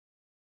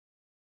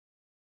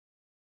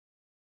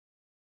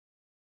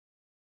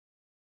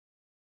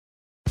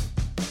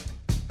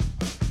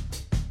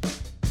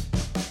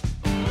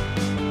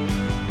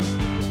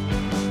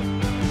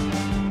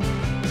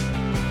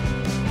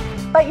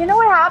But you know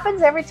what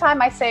happens every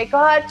time I say,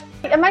 God,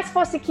 am I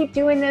supposed to keep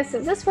doing this?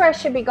 Is this where I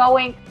should be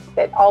going?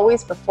 That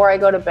always before I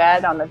go to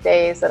bed on the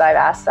days that I've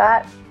asked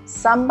that,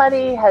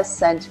 somebody has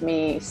sent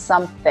me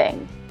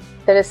something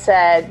that has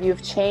said,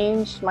 you've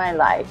changed my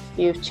life.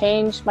 You've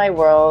changed my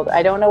world.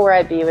 I don't know where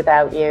I'd be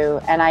without you.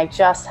 And I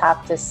just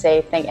have to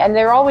say thank you. And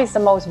they're always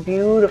the most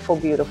beautiful,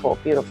 beautiful,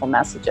 beautiful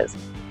messages.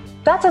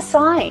 That's a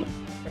sign.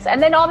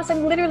 And then all of a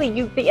sudden,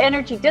 literally, the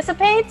energy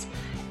dissipates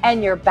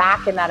and you're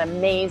back in that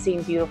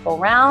amazing, beautiful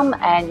realm,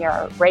 and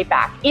you're right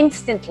back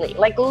instantly,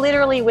 like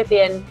literally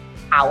within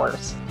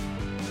hours.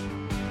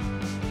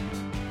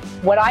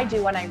 What I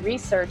do when I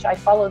research, I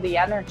follow the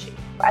energy.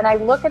 And I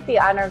look at the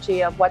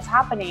energy of what's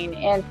happening,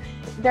 and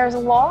there's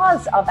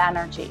laws of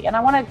energy. And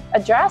I want to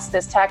address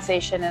this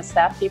taxation and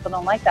stuff. People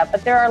don't like that.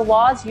 But there are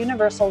laws,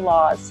 universal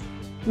laws,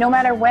 no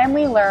matter when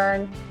we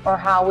learn or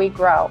how we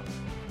grow.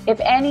 If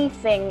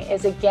anything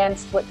is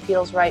against what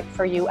feels right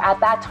for you at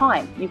that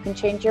time, you can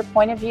change your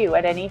point of view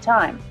at any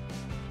time.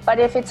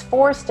 But if it's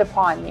forced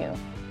upon you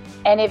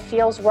and it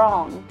feels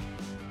wrong,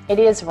 it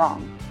is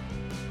wrong.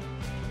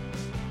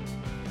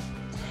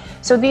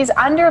 So these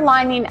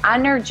underlying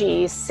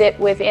energies sit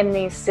within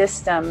these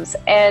systems,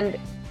 and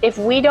if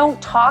we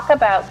don't talk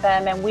about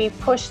them and we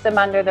push them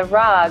under the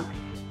rug,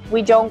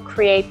 we don't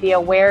create the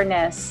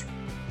awareness.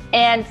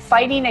 And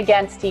fighting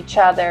against each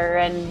other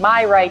and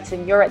my rights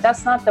and your,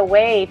 that's not the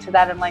way to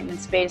that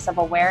enlightenment space of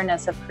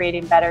awareness of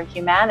creating better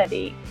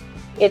humanity.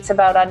 It's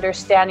about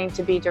understanding,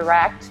 to be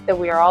direct, that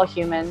we are all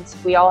humans.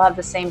 We all have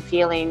the same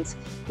feelings.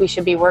 We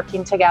should be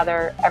working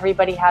together.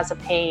 Everybody has a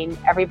pain.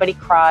 Everybody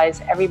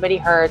cries. Everybody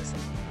hurts.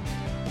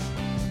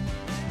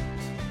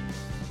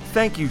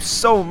 Thank you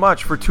so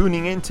much for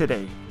tuning in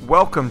today.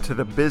 Welcome to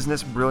the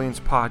Business Brilliance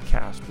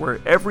Podcast, where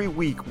every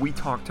week we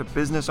talk to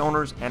business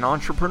owners and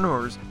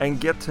entrepreneurs and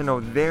get to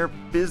know their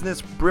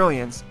business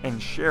brilliance and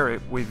share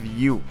it with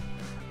you.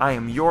 I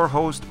am your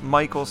host,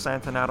 Michael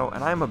Santanato,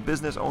 and I'm a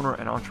business owner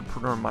and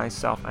entrepreneur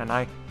myself, and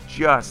I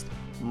just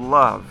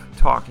love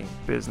talking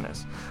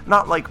business.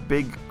 Not like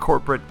big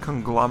corporate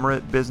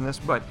conglomerate business,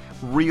 but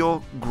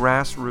real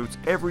grassroots,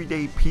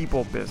 everyday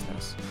people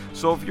business.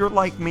 So if you're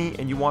like me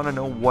and you want to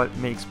know what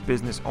makes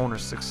business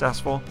owners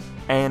successful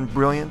and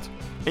brilliant,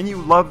 and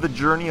you love the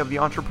journey of the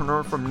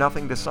entrepreneur from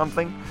nothing to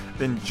something,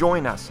 then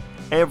join us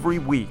every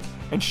week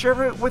and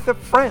share it with a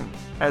friend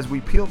as we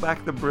peel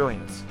back the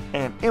brilliance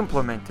and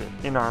implement it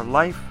in our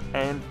life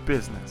and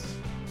business.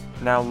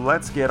 Now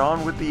let's get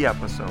on with the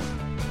episode.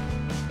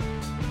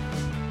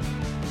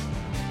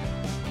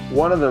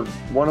 One of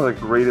the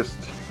greatest,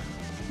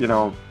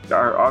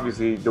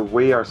 obviously the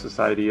way our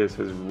society is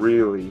has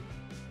really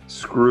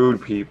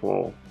screwed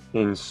people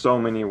in so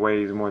many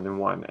ways, more than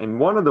one. And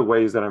one of the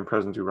ways that I'm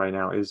present to right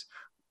now is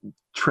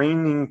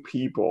training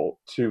people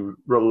to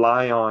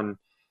rely on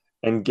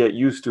and get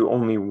used to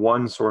only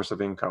one source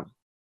of income,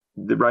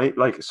 right?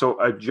 Like, so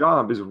a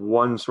job is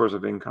one source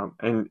of income.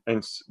 And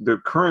the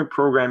current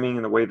programming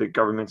and the way that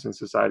governments and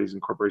societies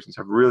and corporations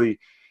have really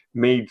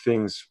made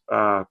things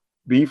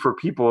be for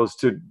people is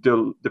to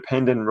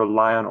depend and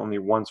rely on only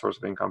one source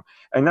of income.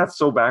 And that's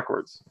so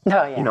backwards.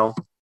 Oh, yeah.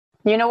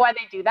 You know why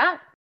they do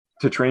that?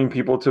 To train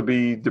people to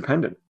be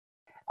dependent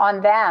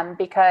on them,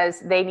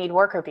 because they need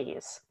worker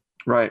bees.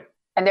 Right.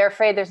 And they're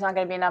afraid there's not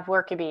going to be enough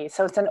worker bees.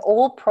 So it's an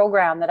old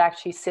program that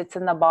actually sits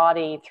in the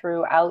body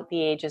throughout the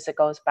ages. It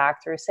goes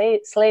back through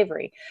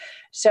slavery.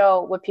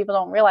 So what people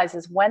don't realize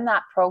is when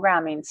that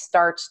programming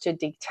starts to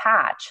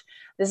detach,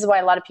 this is why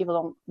a lot of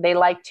people they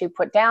like to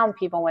put down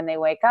people when they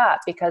wake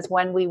up, because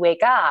when we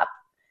wake up,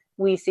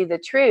 we see the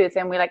truth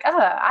and we're like,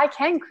 I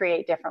can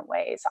create different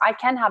ways. I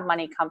can have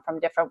money come from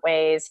different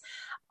ways.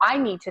 I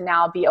need to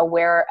now be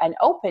aware and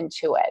open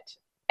to it.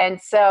 And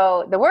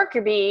so the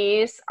worker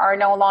bees are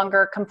no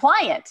longer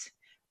compliant.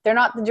 They're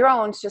not the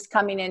drones just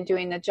coming in,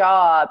 doing the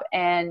job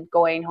and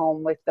going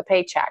home with the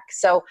paycheck.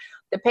 So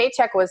the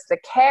paycheck was the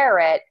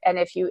carrot. And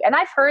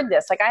I've heard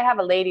this, like I have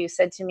a lady who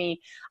said to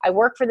me, I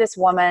work for this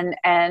woman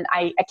and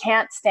I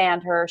can't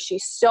stand her.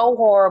 She's so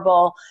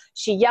horrible.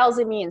 She yells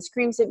at me and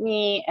screams at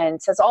me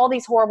and says all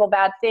these horrible,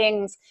 bad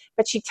things.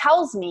 But she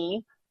tells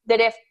me that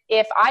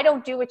if I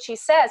don't do what she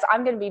says,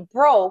 I'm going to be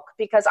broke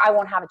because I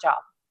won't have a job.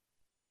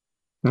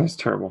 That's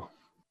terrible.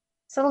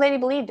 So the lady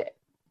believed it.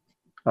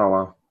 Oh,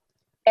 wow.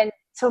 And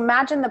so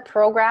imagine the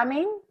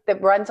programming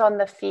that runs on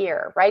the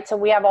fear, right? So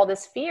we have all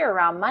this fear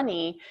around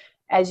money,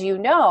 as you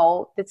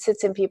know, that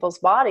sits in people's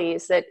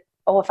bodies that,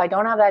 if I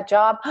don't have that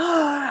job,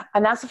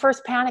 and that's the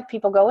first panic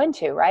people go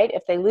into, right?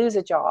 If they lose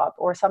a job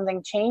or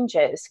something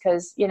changes,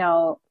 because,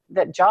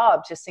 that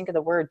job, just think of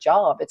the word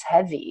job, it's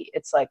heavy.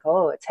 It's like,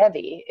 it's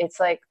heavy. It's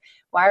like,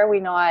 why are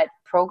we not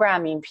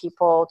programming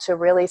people to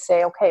really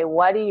say, okay,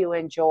 what do you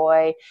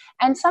enjoy?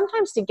 And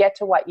sometimes to get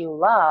to what you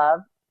love,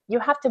 you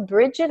have to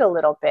bridge it a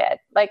little bit.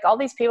 Like all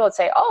these people would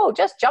say,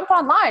 just jump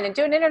online and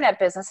do an internet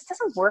business. It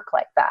doesn't work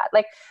like that.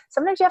 Like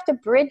sometimes you have to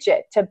bridge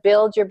it to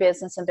build your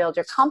business and build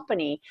your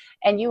company.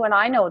 And you and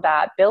I know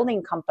that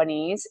building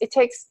companies, it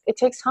takes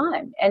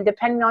time. And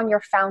depending on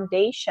your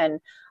foundation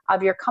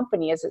of your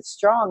company, is it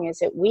strong?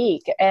 Is it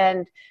weak?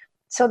 And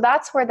So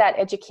that's where that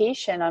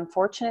education,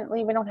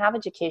 unfortunately, we don't have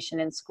education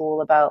in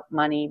school about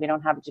money. We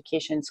don't have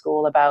education in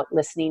school about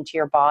listening to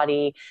your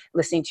body,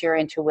 listening to your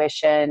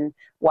intuition,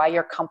 why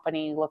your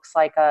company looks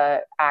like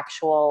a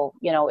actual,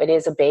 it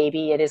is a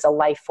baby. It is a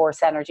life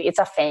force energy. It's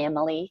a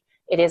family.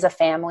 It is a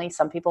family.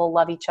 Some people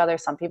love each other.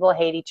 Some people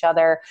hate each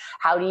other.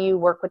 How do you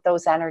work with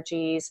those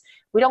energies?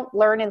 We don't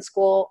learn in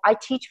school. I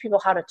teach people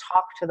how to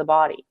talk to the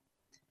body.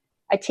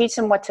 I teach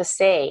them what to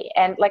say.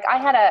 And like I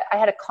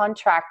had a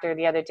contractor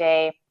the other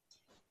day.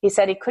 He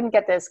said he couldn't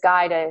get this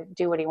guy to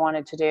do what he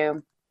wanted to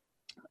do.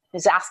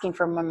 He's asking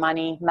for more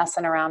money,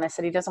 messing around. I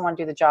said, he doesn't want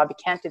to do the job. He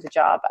can't do the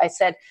job. I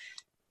said,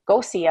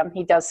 go see him.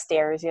 He does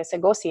stairs. I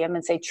said, go see him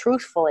and say,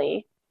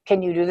 truthfully,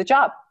 can you do the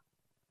job?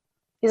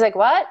 He's like,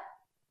 what?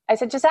 I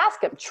said, just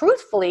ask him,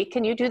 truthfully,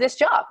 can you do this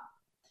job?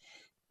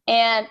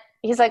 And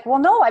he's like, well,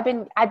 no,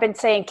 I've been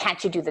saying,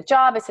 can't you do the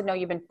job? I said, no,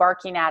 you've been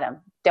barking at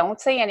him. Don't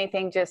say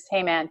anything. Just,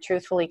 hey man,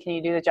 truthfully, can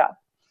you do the job?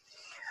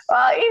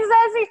 Well, he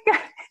says he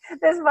got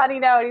this funny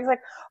note. He's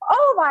like,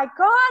 oh my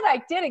God,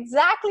 I did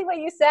exactly what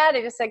you said.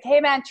 I just said, hey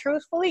man,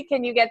 truthfully,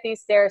 can you get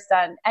these stairs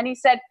done? And he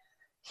said,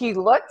 he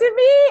looked at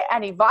me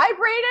and he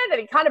vibrated and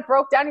he kind of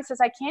broke down. He says,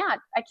 I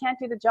can't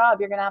do the job.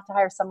 You're going to have to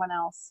hire someone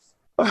else.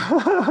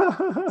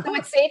 So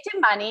it saved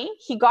him money.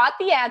 He got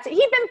the answer. He'd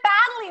been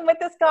battling with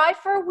this guy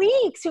for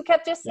weeks who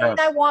kept just saying,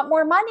 yes, I want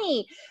more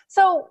money.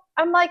 So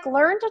I'm like,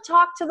 learn to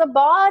talk to the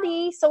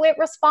body so it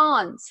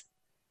responds.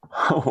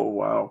 Oh,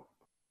 wow.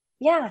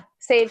 Yeah,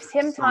 saves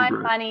him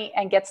time, money,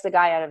 and gets the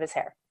guy out of his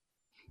hair.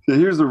 Yeah,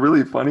 here's the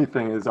really funny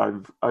thing is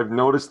I've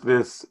noticed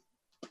this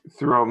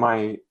throughout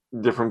my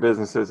different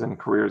businesses and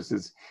careers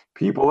is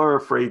people are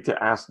afraid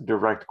to ask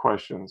direct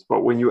questions.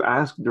 But when you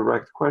ask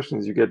direct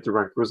questions, you get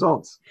direct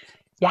results.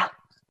 Yeah.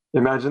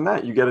 Imagine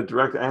that. You get a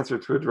direct answer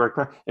to a direct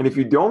question. And if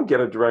you don't get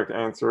a direct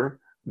answer,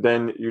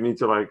 then you need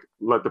to like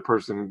let the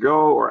person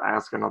go or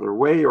ask another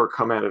way or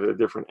come at it at a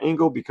different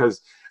angle because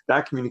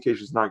that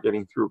communication is not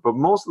getting through. But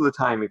most of the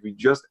time, if you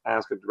just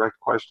ask a direct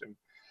question,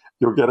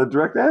 you'll get a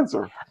direct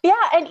answer. Yeah.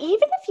 And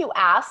even if you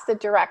ask the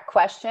direct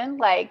question,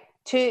 like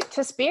to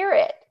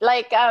spirit,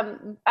 like,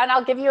 and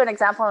I'll give you an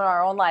example in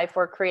our own life.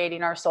 We're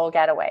creating our soul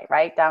getaway,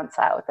 right? Down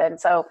south. And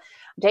so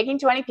I'm taking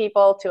 20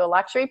 people to a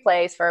luxury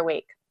place for a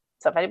week.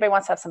 So if anybody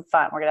wants to have some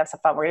fun, we're going to have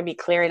some fun. We're going to be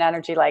clearing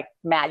energy like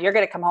mad. You're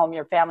going to come home.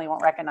 Your family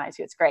won't recognize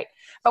you. It's great.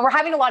 But we're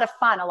having a lot of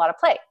fun, a lot of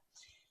play.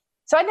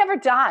 So I'd never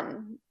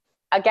done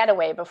a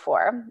getaway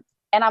before.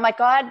 And I'm like,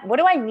 God, what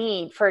do I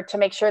need to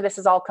make sure this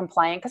is all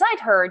compliant? Because I'd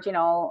heard,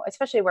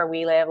 especially where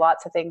we live,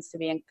 lots of things to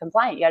be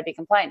compliant. You got to be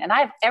compliant. And I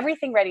have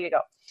everything ready to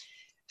go.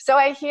 So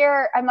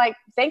I'm like,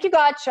 thank you,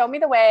 God, show me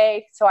the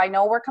way. So I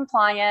know we're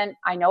compliant.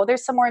 I know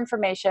there's some more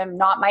information,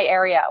 not my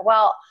area.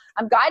 Well,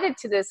 I'm guided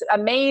to this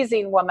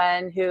amazing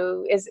woman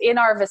who is in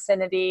our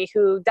vicinity,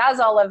 who does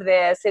all of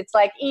this. It's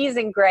like ease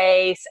and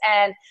grace.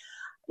 And,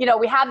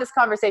 we have this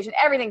conversation,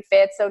 everything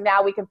fits. So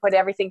now we can put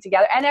everything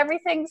together and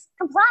everything's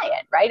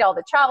compliant, right? All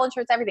the travel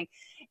insurance, everything.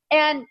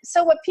 And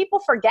so what people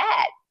forget,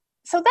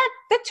 so that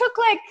took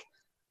like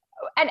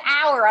an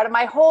hour out of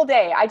my whole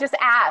day. I just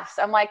asked.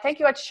 I'm like, thank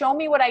you, God, show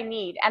me what I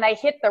need. And I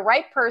hit the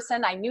right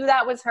person. I knew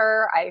that was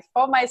her. I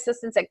phoned my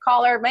assistant, said,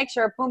 call her, make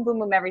sure, boom, boom,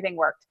 boom, everything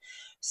worked.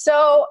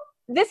 So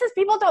this is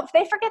they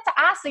forget to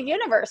ask the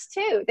universe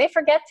too. They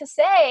forget to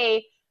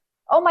say,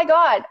 oh my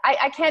God,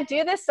 I can't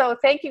do this. So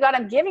thank you, God,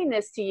 I'm giving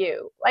this to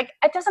you. Like,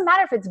 it doesn't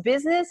matter if it's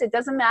business. It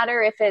doesn't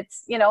matter if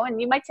it's, and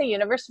you might say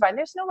universe divine.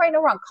 There's no right,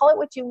 no wrong. Call it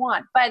what you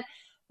want. But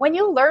when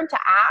you learn to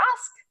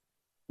ask,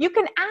 you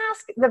can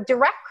ask the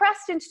direct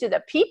questions to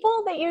the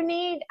people that you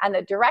need and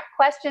the direct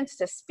questions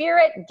to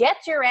spirit,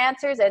 get your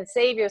answers and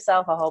save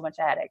yourself a whole bunch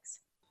of headaches.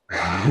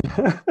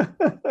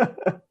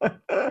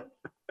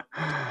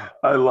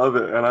 I love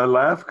it. And I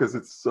laugh because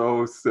it's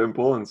so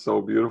simple and so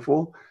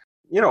beautiful.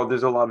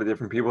 There's a lot of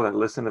different people that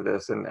listen to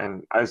this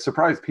and I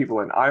surprised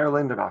people in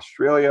Ireland and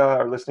Australia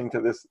are listening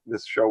to this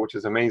show, which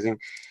is amazing.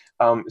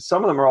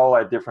 Some of them are all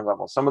at different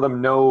levels. Some of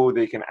them know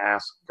they can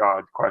ask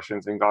God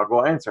questions and God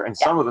will answer. And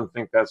some of them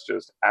think that's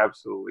just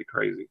absolutely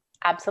crazy.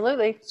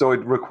 Absolutely. So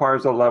it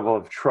requires a level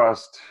of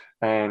trust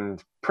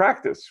and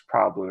practice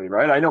probably,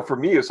 right? I know for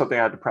me, it's something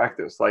I had to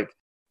practice. Like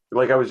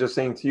I was just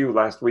saying to you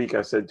last week,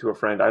 I said to a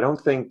friend, I don't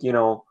think,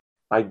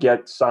 I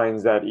get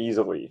signs that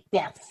easily.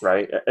 Yes.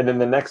 Right. And then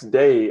the next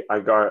day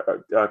I got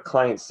a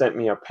client sent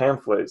me a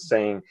pamphlet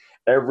saying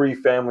every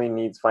family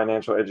needs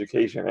financial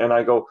education. And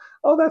I go,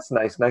 oh, that's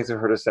nice. Nice of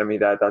her to send me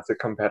that. That's a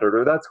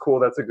competitor. That's cool.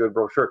 That's a good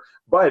brochure.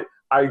 But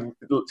I,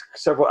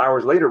 several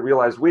hours later,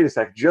 realized, wait a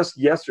sec, just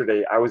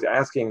yesterday, I was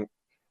asking,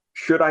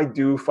 should I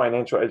do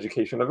financial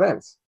education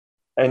events?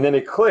 And then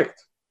it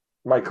clicked.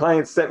 My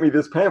client sent me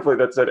this pamphlet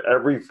that said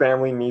every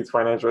family needs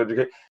financial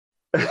education.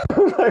 There's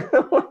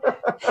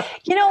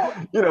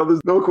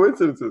no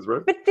coincidences,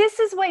 right? But this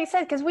is what you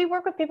said, because we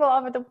work with people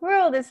all over the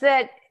world, is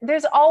that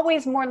there's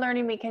always more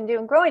learning we can do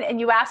and growing. And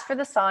you ask for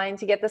the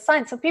signs, you get the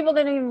signs. So people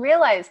didn't even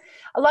realize.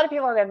 A lot of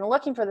people are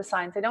looking for the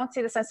signs. They don't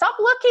see the signs. Stop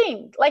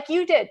looking like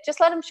you did. Just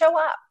let them show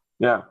up.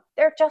 Yeah.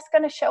 They're just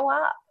going to show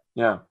up.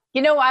 Yeah.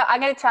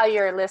 I'm going to tell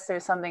your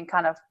listeners something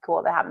kind of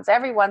cool that happens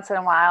every once in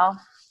a while.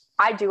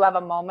 I do have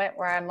a moment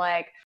where I'm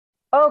like,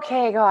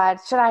 okay, God,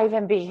 should I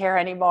even be here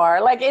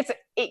anymore? Like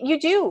you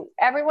do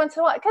every once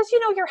in a while, because,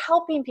 you're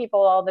helping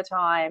people all the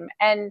time.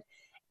 And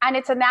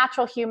it's a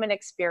natural human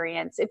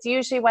experience. It's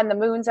usually when the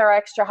moons are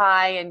extra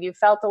high and you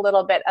felt a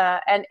little bit,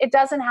 and it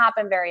doesn't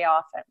happen very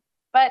often,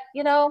 but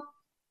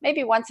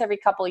maybe once every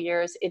couple of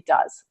years it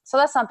does. So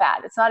that's not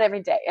bad. It's not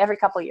every day, every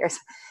couple of years.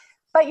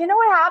 But you know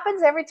what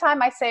happens every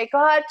time I say,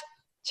 God,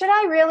 should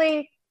I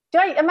really,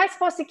 am I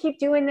supposed to keep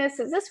doing this?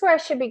 Is this where I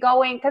should be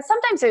going? Because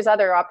sometimes there's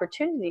other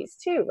opportunities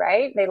too,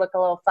 right? They look a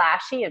little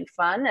flashy and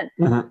fun.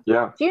 And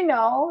Yeah. do you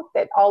know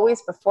that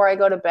always before I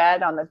go to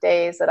bed on the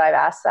days that I've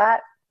asked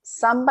that,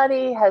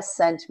 somebody has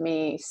sent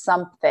me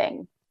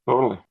something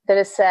Totally. that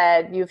has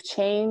said, you've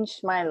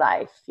changed my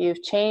life.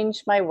 You've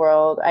changed my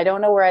world. I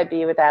don't know where I'd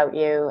be without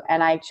you.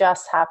 And I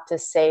just have to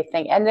say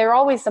things. And they're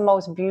always the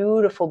most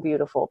beautiful,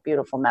 beautiful,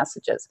 beautiful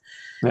messages.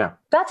 Yeah.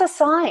 That's a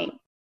sign.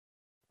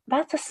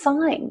 That's a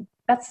sign.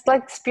 That's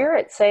like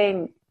spirit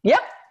saying,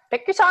 yep,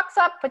 pick your socks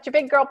up, put your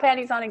big girl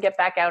panties on and get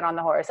back out on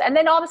the horse. And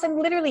then all of a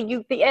sudden,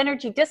 literally the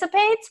energy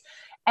dissipates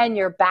and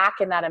you're back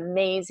in that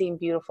amazing,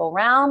 beautiful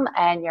realm,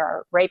 and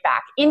you're right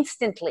back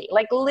instantly,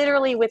 like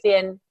literally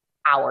within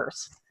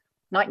hours,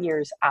 not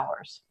years,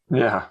 hours.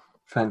 Yeah.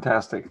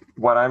 Fantastic.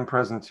 What I'm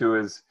present to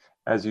is,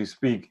 as you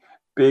speak,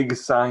 big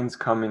signs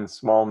come in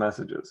small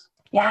messages.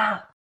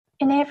 Yeah.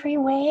 In every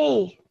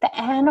way, the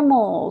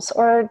animals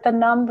or the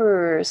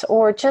numbers,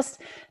 or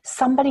just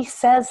somebody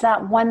says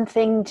that one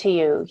thing to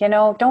you,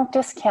 don't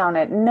discount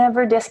it.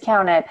 Never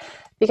discount it,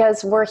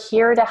 because we're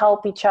here to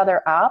help each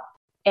other up.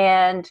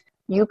 And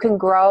you can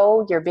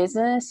grow your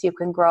business, you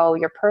can grow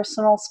your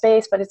personal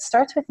space, but it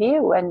starts with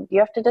you. And you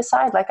have to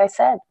decide, like I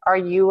said, are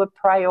you a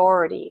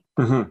priority?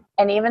 Mm-hmm.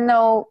 And even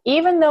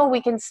though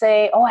we can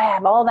say, oh, I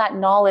have all that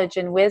knowledge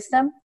and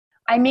wisdom,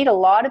 I meet a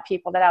lot of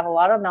people that have a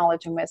lot of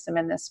knowledge and wisdom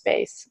in this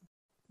space,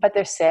 but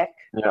they're sick.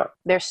 Yeah.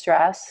 They're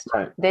stressed.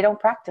 Right. They don't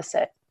practice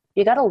it.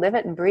 You got to live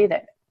it and breathe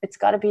it. It's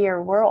got to be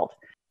your world.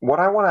 What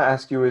I want to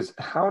ask you is,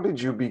 how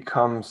did you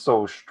become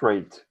so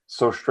straight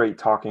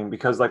talking?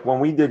 Because like when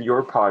we did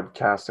your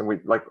podcast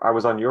and I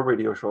was on your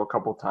radio show a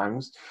couple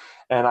times,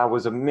 and I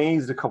was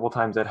amazed a couple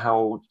times at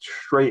how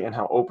straight and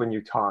how open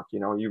you talk.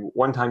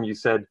 One time you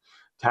said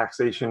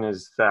taxation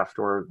is theft,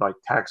 or like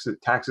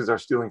taxes are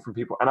stealing from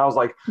people. And I was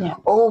like, yeah.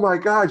 Oh my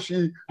God,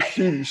 she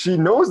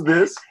knows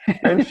this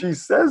and she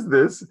says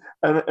this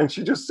and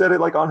she just said it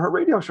like on her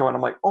radio show. And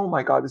I'm like, oh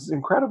my God, this is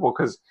incredible,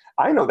 because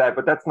I know that,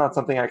 but that's not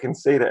something I can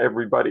say to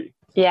everybody.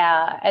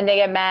 Yeah. And they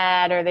get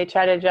mad or they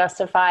try to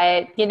justify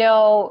it.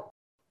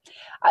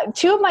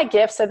 Two of my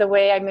gifts are the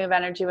way I move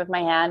energy with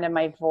my hand and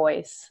my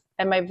voice.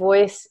 And my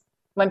voice,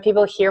 when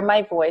people hear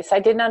my voice, I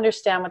didn't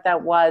understand what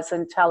that was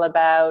until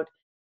about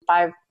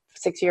 5-6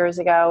 years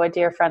ago. A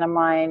dear friend of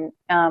mine,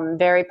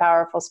 very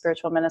powerful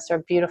spiritual minister,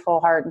 beautiful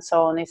heart and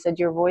soul. And he said,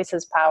 your voice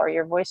is power.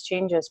 Your voice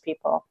changes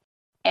people.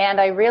 And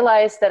I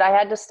realized that I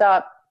had to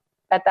stop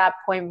at that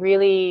point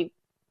really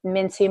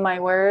mincing my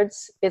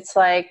words. It's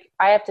like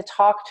I have to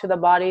talk to the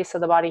body so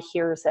the body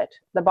hears it.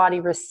 The body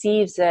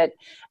receives it,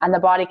 and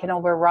the body can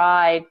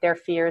override their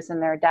fears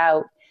and their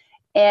doubt.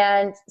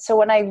 And so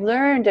when I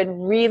learned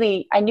and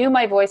really, I knew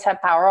my voice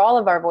had power. All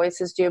of our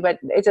voices do, but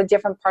it's a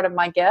different part of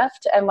my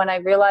gift. And when I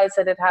realized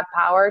that it had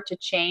power to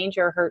change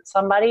or hurt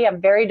somebody, I'm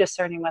very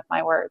discerning with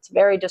my words,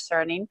 very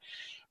discerning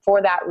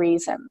for that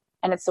reason.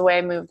 And it's the way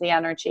I move the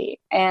energy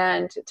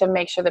and to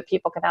make sure that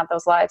people can have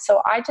those lives.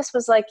 So I just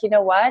was like, you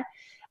know what?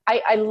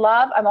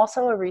 I'm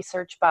also a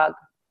research bug.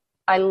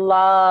 You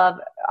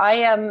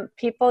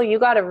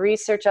got to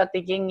research out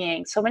the yin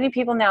yang. So many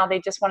people now, they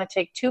just want to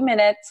take 2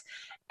 minutes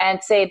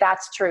and say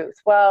that's truth.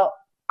 Well,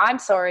 I'm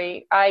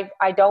sorry. I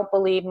don't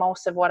believe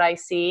most of what I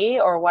see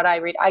or what I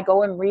read. I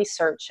go and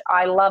research.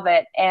 I love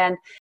it. And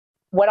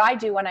what I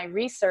do when I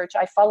research,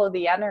 I follow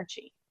the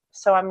energy.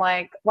 So I'm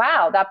like,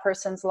 wow, that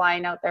person's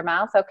lying out their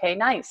mouth. Okay,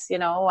 nice.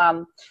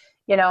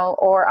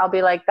 Or I'll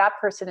be like, that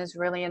person is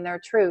really in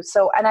their truth.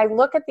 So, and I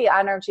look at the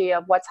energy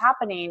of what's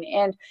happening,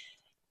 and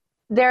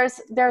there's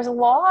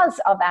laws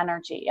of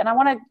energy. And I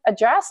want to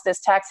address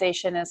this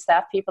taxation and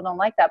theft. People don't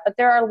like that, but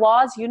there are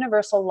laws,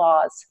 universal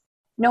laws,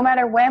 no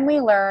matter when we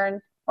learn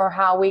or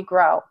how we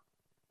grow.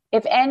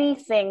 If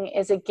anything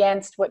is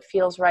against what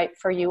feels right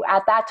for you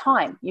at that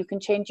time, you can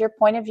change your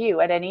point of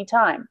view at any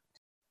time.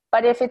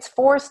 But if it's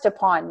forced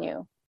upon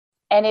you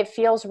and it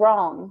feels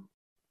wrong,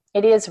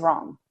 it is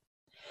wrong.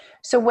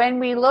 So when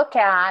we look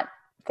at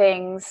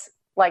things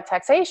like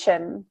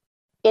taxation,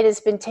 it has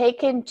been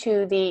taken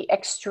to the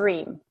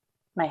extreme.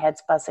 My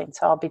head's buzzing,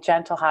 so I'll be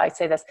gentle how I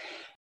say this.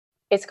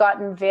 It's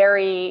gotten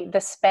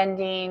the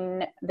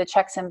spending, the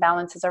checks and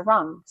balances are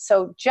wrong.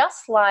 So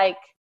just like,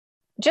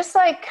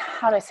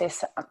 how do I say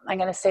this? I'm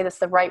going to say this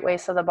the right way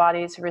so the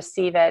bodies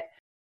receive it.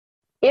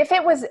 If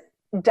it was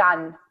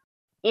done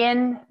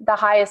in the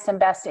highest and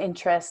best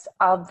interest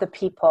of the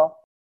people,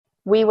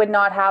 we would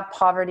not have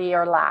poverty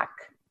or lack,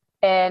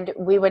 and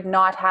we would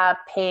not have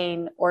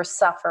pain or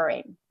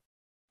suffering.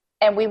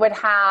 and we would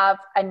have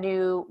a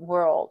new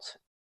world.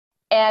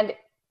 And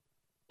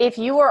if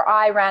you or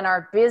I ran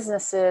our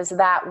businesses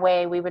that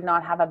way, we would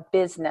not have a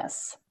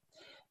business.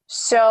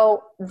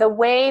 So the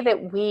way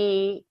that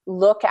we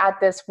look at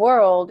this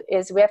world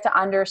is we have to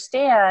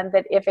understand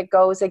that if it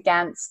goes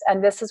against,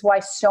 and this is why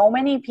so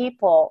many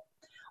people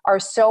are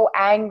so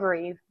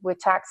angry with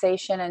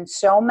taxation and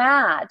so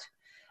mad,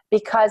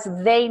 because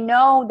they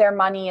know their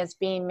money is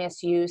being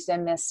misused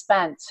and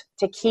misspent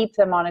to keep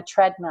them on a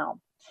treadmill.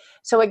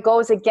 So it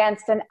goes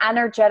against an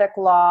energetic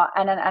law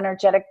and an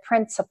energetic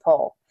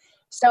principle.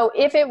 So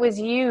if it was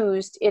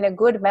used in a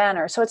good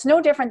manner, so it's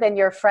no different than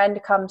your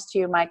friend comes to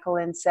you, Michael,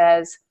 and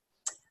says,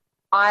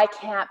 I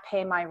can't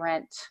pay my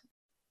rent.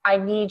 I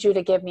need you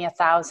to give me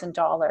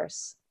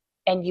 $1,000.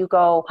 And you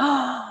go,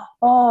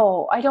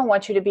 oh, I don't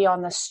want you to be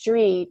on the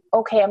street.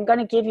 Okay, I'm going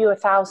to give you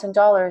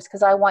 $1,000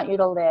 because I want you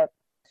to live.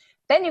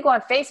 Then you go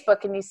on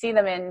Facebook and you see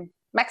them in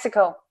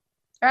Mexico.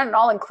 They're at an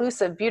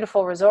all-inclusive,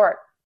 beautiful resort.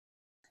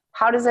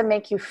 How does it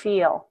make you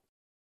feel?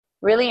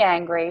 Really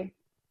angry,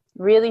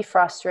 really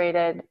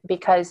frustrated,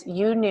 because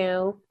you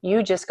knew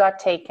you just got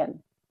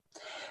taken.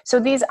 So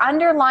these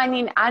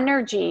underlying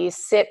energies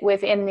sit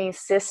within these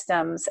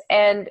systems.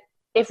 And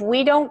if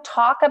we don't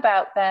talk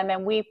about them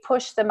and we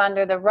push them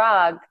under the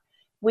rug,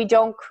 we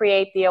don't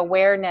create the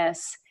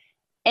awareness.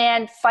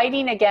 And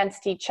fighting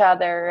against each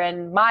other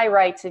and my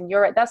rights and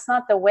your, that's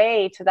not the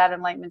way to that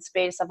enlightenment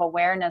space of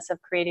awareness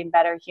of creating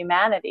better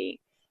humanity.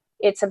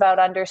 It's about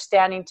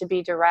understanding, to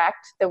be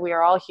direct, that we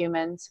are all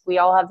humans. We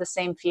all have the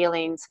same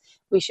feelings.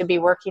 We should be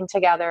working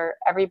together.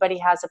 Everybody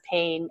has a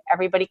pain.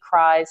 Everybody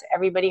cries.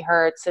 Everybody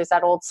hurts. There's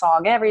that old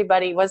song.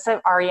 Was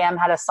it REM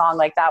had a song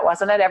like that,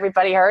 wasn't it?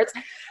 Everybody hurts.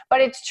 But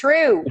it's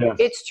true. Yes.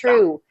 It's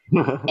true.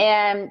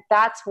 And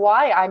that's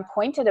why I'm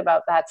pointed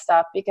about that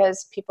stuff,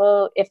 because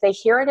people, if they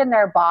hear it in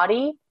their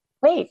body,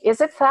 wait,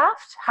 is it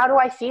theft? How do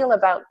I feel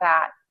about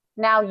that?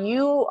 Now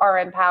you are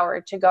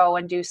empowered to go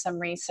and do some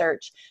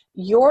research.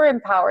 You're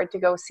empowered to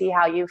go see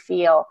how you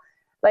feel.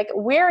 Like,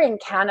 we're in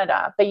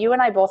Canada, but you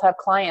and I both have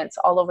clients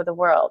all over the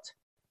world.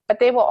 But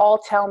they will all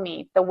tell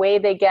me the way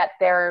they get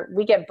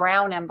we get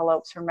brown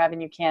envelopes from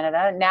Revenue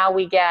Canada. Now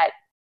we get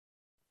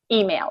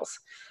emails.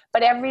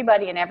 But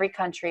everybody in every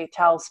country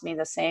tells me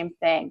the same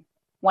thing.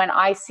 When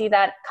I see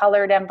that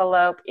colored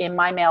envelope in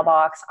my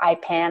mailbox, I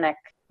panic.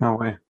 No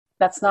way.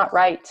 That's not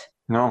right.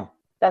 No.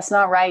 That's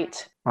not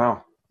right.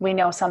 Wow. We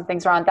know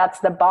something's wrong. That's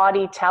the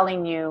body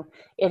telling you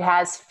it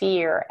has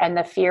fear. And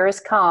the fear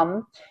has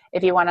come.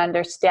 If you want to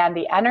understand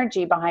the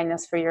energy behind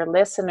this for your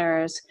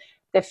listeners,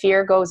 the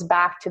fear goes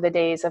back to the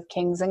days of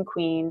kings and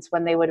queens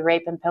when they would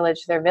rape and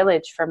pillage their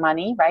village for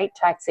money, right?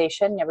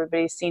 Taxation.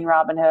 Everybody's seen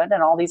Robin Hood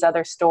and all these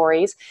other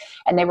stories.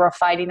 And they were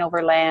fighting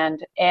over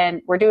land.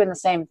 And we're doing the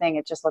same thing.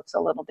 It just looks a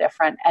little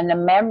different. And the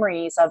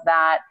memories of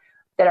that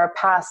are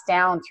passed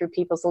down through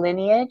people's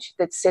lineage,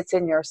 that sits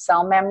in your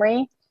cell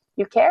memory,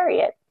 you carry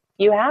it.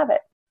 You have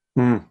it.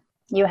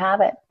 You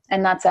have it.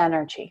 And that's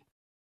energy.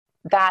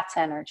 That's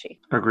energy.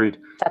 Agreed.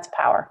 That's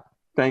power.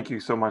 Thank you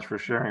so much for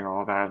sharing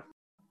all that.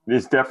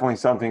 It's definitely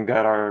something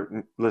that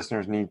our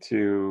listeners need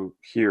to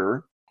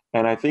hear.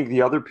 And I think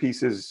the other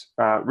piece is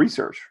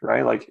research,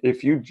 right? Like,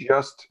 if you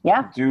just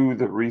do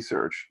the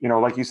research,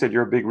 like you said,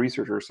 you're a big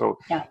researcher. So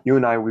you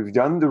and I, we've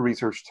done the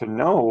research to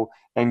know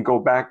and go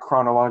back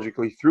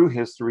chronologically through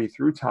history,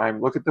 through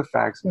time, look at the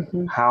facts,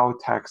 how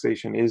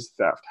taxation is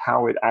theft,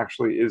 how it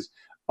actually is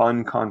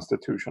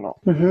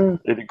unconstitutional.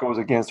 It goes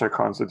against our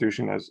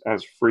constitution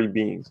as free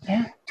beings.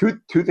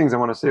 Two things I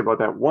want to say about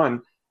that.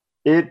 One,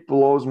 it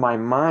blows my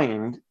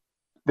mind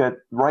that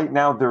right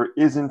now there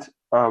isn't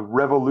a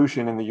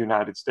revolution in the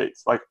United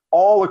States, like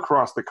all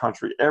across the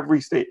country,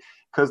 every state,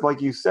 because like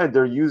you said,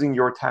 they're using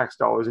your tax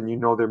dollars and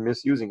they're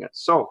misusing it.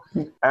 So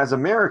as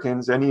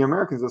Americans, any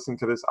Americans listening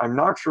to this, I'm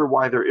not sure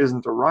why there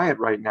isn't a riot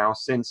right now,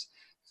 since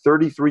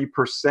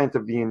 33%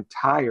 of the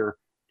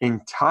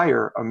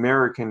entire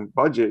American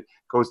budget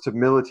goes to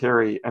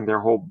military and their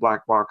whole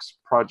black box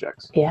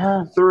projects.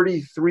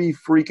 33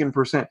 freaking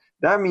percent.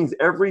 That means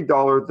every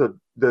dollar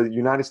the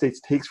United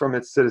States takes from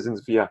its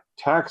citizens via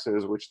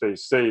taxes, which they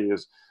say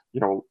is,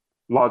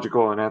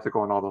 logical and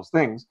ethical and all those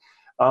things.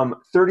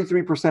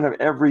 33% of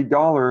every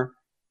dollar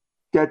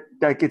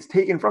that gets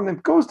taken from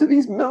them goes to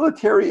these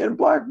military and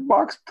black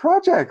box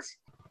projects.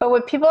 But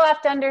what people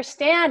have to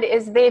understand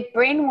is they've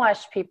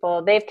brainwashed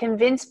people. They've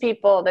convinced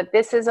people that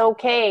this is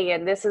okay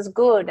and this is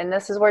good and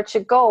this is where it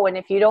should go. And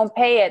if you don't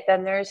pay it,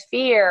 then there's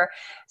fear.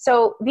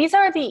 So these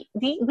are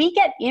we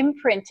get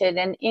imprinted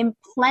and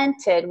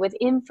implanted with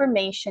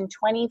information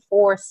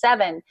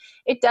 24/7.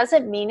 It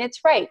doesn't mean it's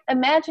right.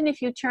 Imagine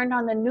if you turned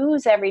on the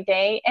news every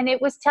day and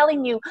it was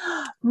telling you,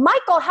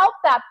 Michael helped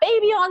that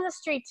baby on the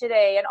street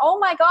today. And oh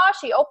my gosh,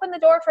 he opened the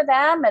door for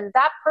them. And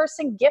that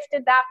person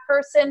gifted that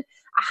person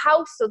a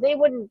house so they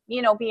wouldn't,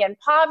 be in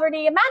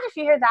poverty. Imagine if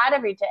you hear that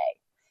every day.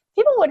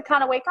 People would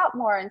kind of wake up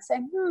more and say,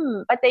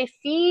 but they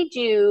feed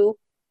you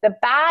the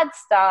bad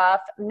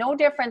stuff, no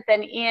different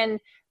than in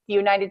the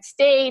United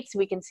States.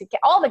 We can see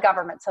all the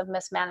governments have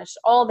mismanaged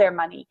all their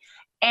money.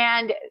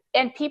 And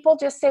people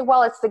just say,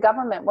 well, it's the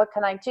government. What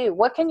can I do?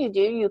 What can you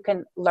do? You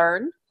can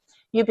learn.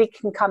 You can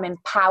become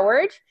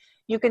empowered.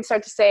 You can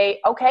start to say,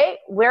 okay,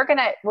 we're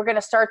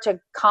gonna start to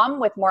come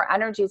with more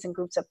energies and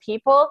groups of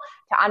people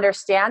to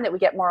understand that we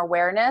get more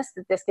awareness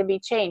that this can be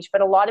changed.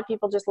 But a lot of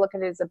people just look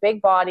at it as a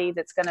big body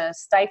that's gonna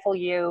stifle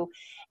you.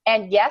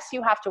 And yes,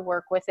 you have to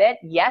work with it.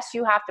 Yes,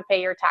 you have to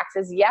pay your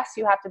taxes. Yes,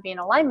 you have to be in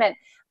alignment.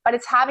 But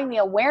it's having the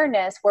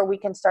awareness where we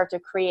can start to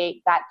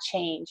create that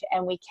change,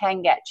 and we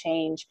can get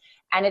change.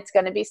 And it's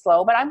going to be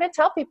slow. But I'm going to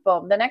tell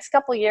people the next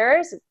couple of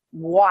years,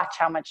 watch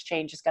how much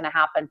change is going to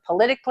happen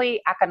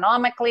politically,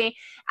 economically.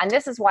 And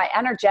this is why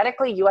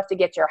energetically, you have to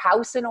get your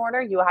house in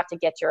order. You have to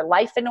get your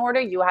life in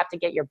order. You have to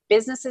get your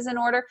businesses in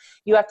order.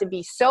 You have to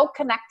be so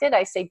connected.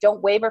 I say,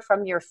 don't waver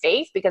from your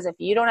faith, because if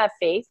you don't have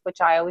faith,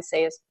 which I always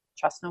say is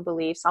trust, no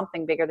belief,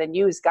 something bigger than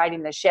you is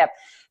guiding the ship.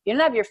 If you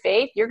don't have your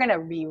faith, you're going to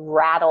be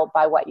rattled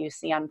by what you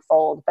see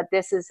unfold. But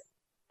this is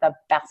the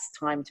best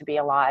time to be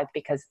alive,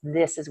 because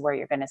this is where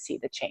you're going to see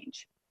the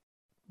change.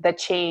 The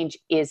change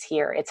is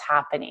here. It's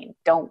happening.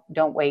 Don't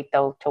wait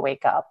though to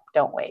wake up.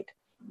 Don't wait.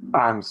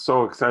 I'm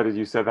so excited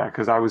you said that,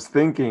 because I was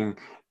thinking,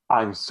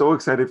 I'm so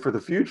excited for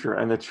the future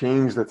and the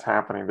change that's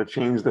happening, the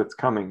change that's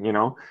coming,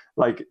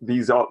 like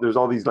there's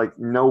all these like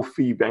no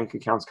fee bank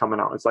accounts coming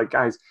out. It's like,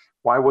 guys,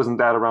 why wasn't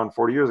that around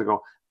 40 years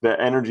ago? The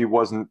energy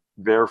wasn't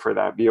there for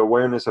that. The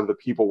awareness of the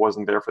people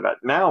wasn't there for that.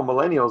 Now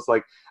millennials,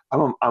 like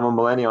I'm a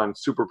millennial. I'm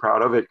super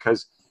proud of it,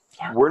 because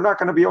we're not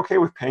going to be okay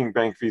with paying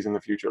bank fees in the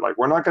future. Like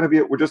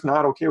we're just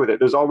not okay with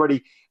it.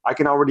 I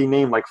can already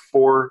name like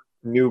 4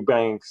 new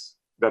banks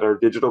that are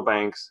digital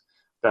banks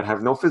that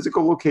have no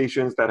physical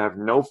locations, that have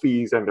no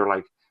fees, and they're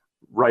like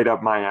right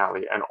up my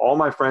alley. And all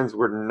my friends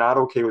were not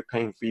okay with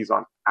paying fees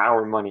on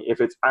our money.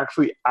 If it's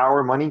actually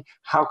our money,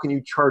 how can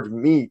you charge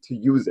me to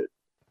use it?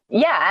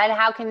 Yeah, and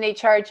how can they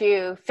charge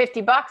you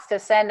 $50 to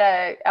send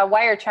a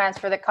wire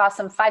transfer that costs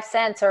them 5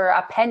 cents or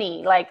a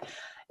penny? Like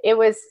it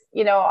was,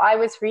 I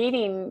was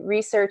reading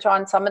research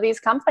on some of these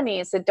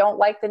companies that don't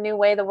like the new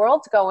way the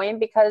world's going,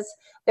 because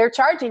they're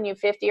charging you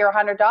 $50 or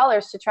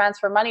 $100 to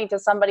transfer money to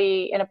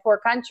somebody in a poor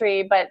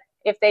country, but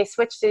if they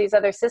switch to these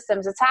other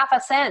systems, it's half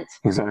a cent,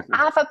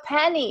 half a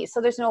penny.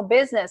 So there's no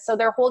business. So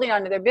they're holding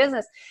on to their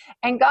business.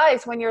 And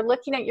guys, when you're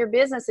looking at your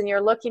business and you're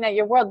looking at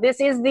your world,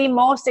 this is the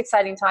most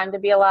exciting time to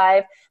be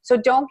alive. So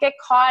don't get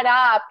caught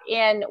up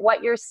in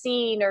what you're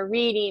seeing or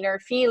reading or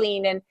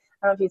feeling. And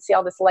I don't know if you'd see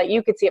all this light.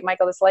 You could see it,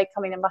 Michael, this light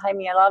coming in behind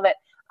me. I love it.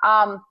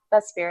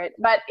 That's spirit.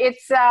 But it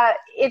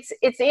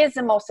is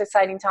the most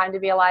exciting time to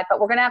be alive, but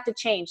we're going to have to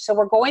change. So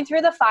we're going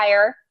through the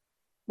fire.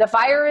 The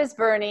fire is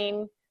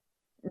burning.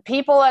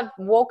 People have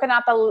woken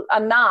up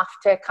enough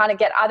to kind of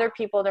get other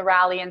people to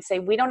rally and say,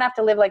 we don't have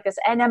to live like this.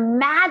 And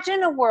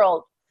imagine a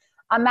world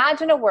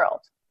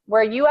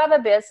where you have a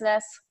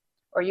business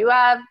or you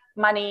have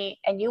money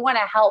and you want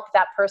to help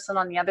that person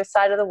on the other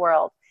side of the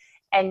world,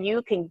 and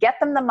you can get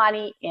them the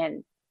money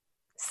in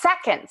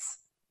seconds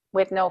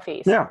with no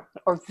fees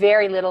or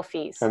very little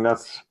fees. And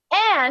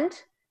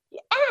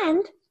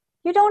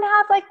you don't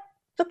have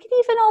look at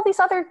even all these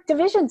other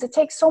divisions. It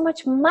takes so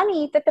much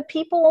money that the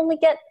people only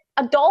get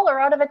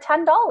 $1 out of a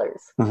 $10.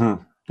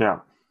 Mm-hmm. Yeah.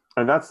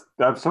 And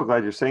I'm so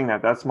glad you're saying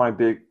that. That's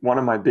one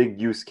of my big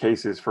use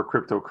cases for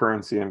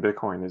cryptocurrency and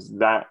Bitcoin is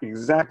that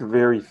exact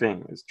very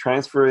thing, is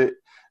transfer it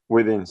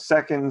within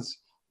seconds,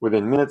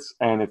 within minutes,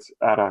 and it's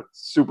at a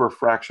super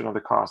fraction of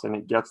the cost, and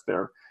it gets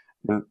there,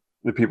 and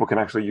the people can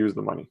actually use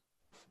the money.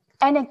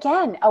 And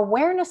again,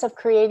 awareness of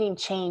creating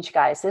change,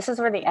 guys. This is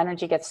where the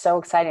energy gets so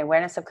exciting.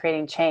 Awareness of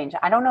creating change.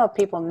 I don't know if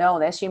people know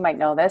this. You might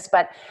know this,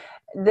 but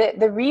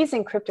the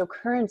reason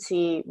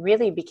cryptocurrency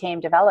really became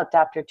developed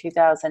after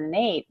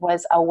 2008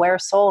 was aware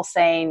soul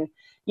saying,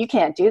 you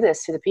can't do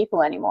this to the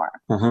people anymore.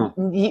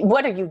 Mm-hmm.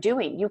 What are you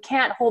doing? You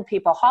can't hold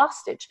people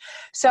hostage.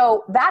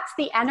 So that's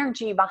the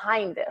energy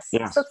behind this.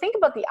 Yes. So think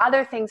about the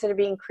other things that are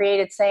being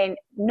created saying,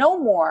 no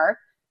more.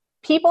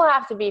 People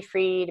have to be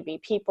free to be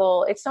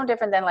people. It's no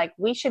different than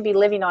we should be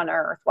living on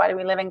earth. Why do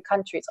we live in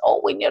countries?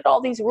 Oh, we need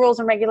all these rules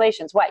and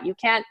regulations. What, you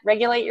can't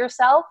regulate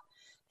yourself?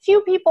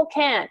 Few people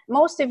can.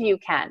 Most of you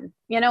can.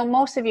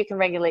 Most of you can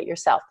regulate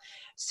yourself.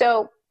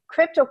 So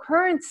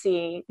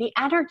cryptocurrency, the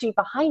energy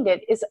behind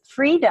it is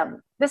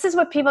freedom. This is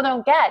what people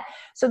don't get.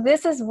 So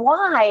this is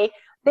why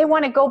they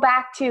want to go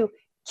back to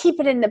keep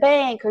it in the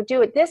bank or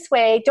do it this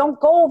way. Don't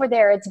go over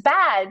there. It's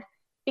bad,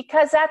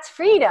 because that's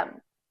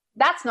freedom.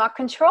 That's not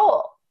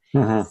control.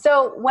 Mm-hmm.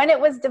 So when it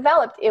was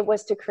developed, it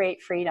was to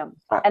create freedom.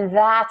 And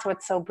that's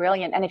what's so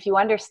brilliant. And if you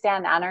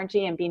understand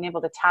energy and being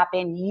able to tap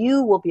in,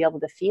 you will be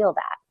able to feel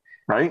that.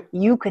 Right?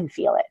 You can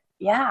feel it.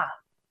 Yeah.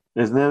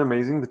 Isn't it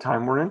amazing the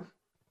time we're in?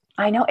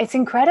 I know. It's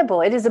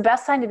incredible. It is the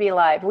best time to be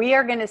alive. We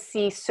are going to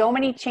see so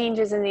many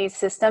changes in these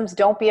systems.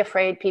 Don't be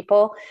afraid,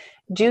 people.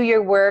 Do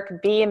your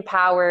work. Be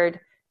empowered.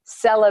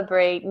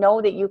 Celebrate.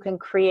 Know that you can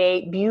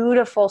create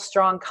beautiful,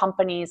 strong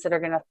companies that are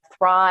going to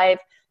thrive,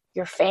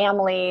 your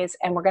families,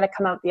 and we're going to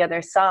come out the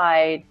other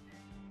side.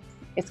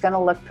 It's going to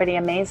look pretty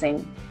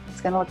amazing.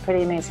 It's going to look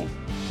pretty amazing.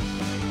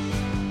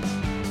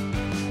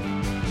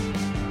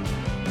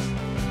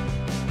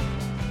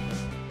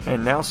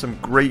 And now some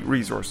great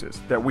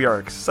resources that we are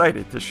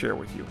excited to share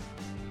with you.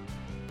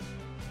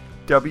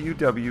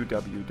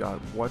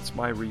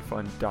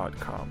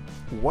 www.whatsmyrefund.com.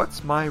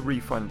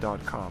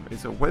 Whatsmyrefund.com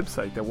is a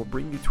website that will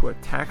bring you to a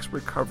tax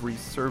recovery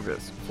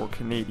service for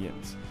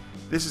Canadians.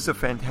 This is a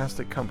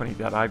fantastic company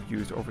that I've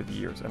used over the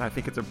years, and I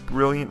think it's a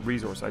brilliant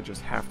resource. I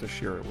just have to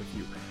share it with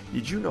you.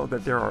 Did you know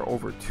that there are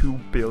over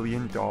 $2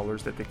 billion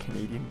that the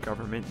Canadian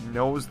government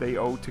knows they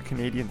owe to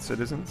Canadian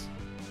citizens?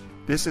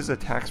 This is a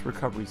tax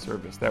recovery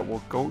service that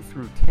will go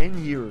through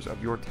 10 years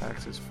of your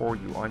taxes for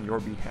you on your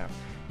behalf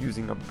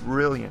using a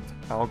brilliant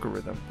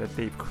algorithm that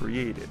they've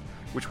created,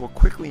 which will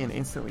quickly and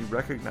instantly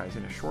recognize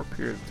in a short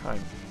period of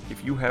time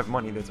if you have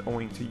money that's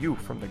owing to you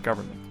from the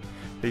government.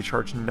 They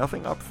charge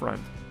nothing up front.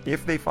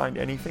 If they find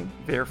anything,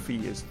 their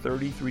fee is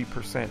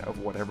 33% of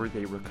whatever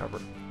they recover.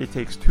 It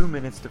takes 2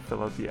 minutes to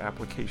fill out the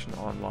application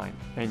online,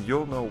 and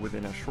you'll know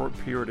within a short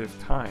period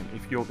of time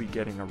if you'll be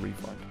getting a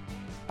refund.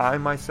 I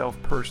myself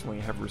personally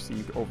have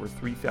received over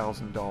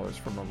 $3,000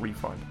 from a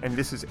refund, and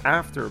this is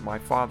after my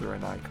father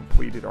and I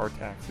completed our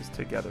taxes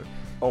together.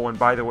 Oh, and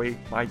by the way,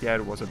 my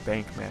dad was a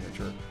bank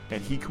manager,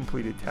 and he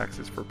completed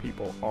taxes for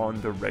people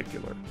on the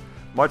regular.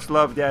 Much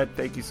love, Dad.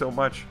 Thank you so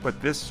much.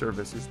 But this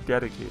service is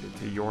dedicated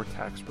to your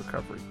tax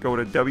recovery. Go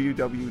to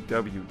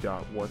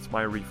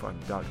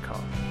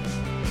www.whatsmyrefund.com.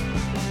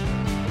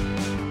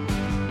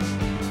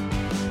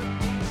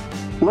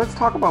 Let's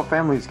talk about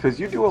families, because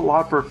you do a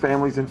lot for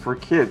families and for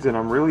kids, and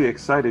I'm really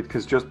excited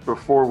because just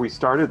before we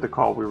started the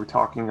call, we were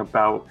talking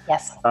about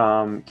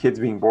kids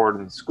being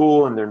bored in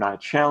school and they're not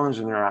challenged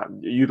and they're not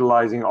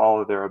utilizing all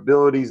of their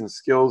abilities and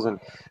skills, and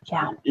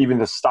even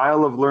the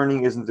style of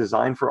learning isn't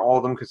designed for all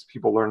of them because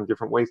people learn in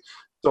different ways.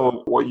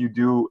 So what you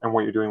do and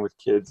what you're doing with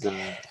kids.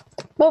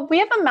 Well, we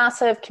have a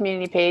massive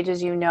community page,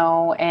 as you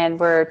know, and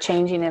we're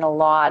changing it a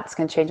lot. It's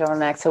going to change over the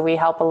next. So we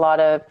help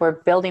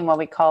we're building what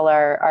we call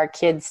our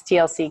kids,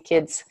 TLC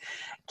kids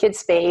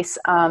space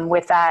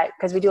with that,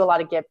 because we do a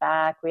lot of give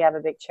back. We have a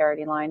big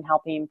charity line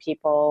helping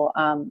people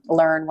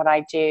learn what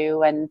I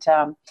do. And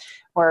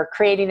we're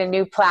creating a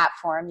new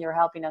platform. You're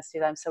helping us do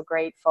that. I'm so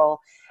grateful.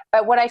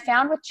 But what I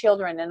found with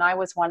children, and I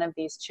was one of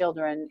these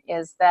children,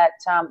 is that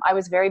I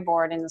was very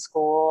bored in the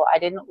school. I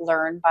didn't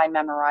learn by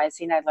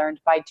memorizing. I learned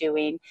by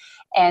doing.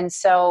 And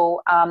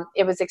so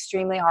it was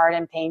extremely hard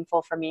and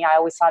painful for me. I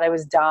always thought I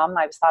was dumb.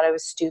 I always thought I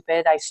was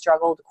stupid. I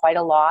struggled quite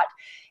a lot.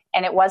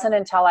 And it wasn't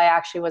until I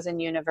actually was in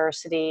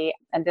university,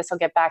 and this will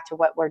get back to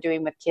what we're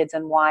doing with kids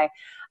and why,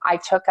 I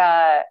took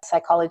a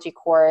psychology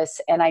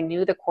course, and I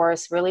knew the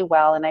course really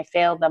well, and I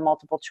failed the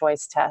multiple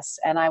choice test,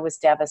 and I was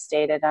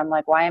devastated. I'm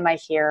like, why am I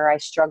here? I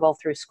struggled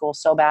through school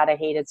so bad. I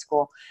hated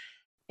school.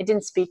 It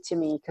didn't speak to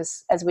me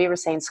because, as we were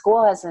saying,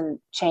 school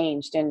hasn't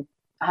changed in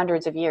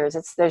hundreds of years.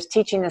 There's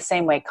teaching the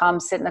same way. Come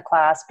sit in the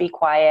class, be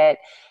quiet.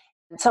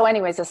 So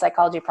anyways, the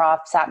psychology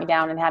prof sat me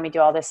down and had me do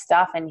all this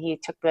stuff. And he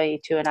took me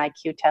to an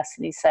IQ test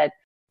and he said,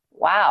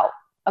 wow,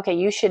 okay,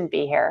 you shouldn't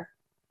be here.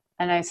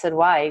 And I said,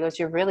 why? He goes,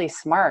 you're really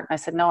smart. I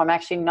said, no, I'm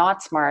actually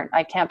not smart.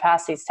 I can't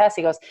pass these tests.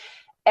 He goes,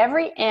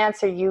 every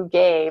answer you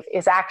gave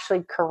is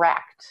actually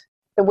correct.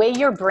 The way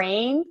your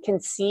brain can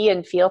see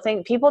and feel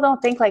things, people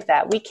don't think like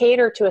that. We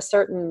cater to a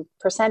certain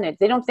percentage.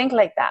 They don't think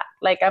like that.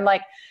 I'm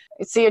like,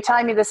 so you're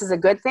telling me this is a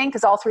good thing?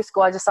 Because all through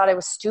school, I just thought I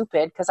was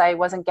stupid because I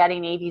wasn't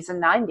getting 80s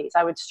and 90s.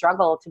 I would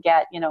struggle to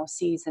get,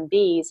 C's and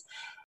B's.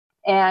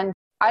 And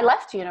I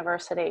left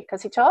university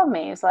because he told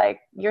me, he's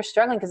like, you're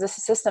struggling because this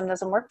system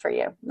doesn't work for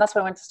you. And that's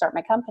when I went to start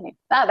my company.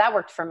 That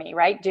worked for me,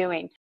 right?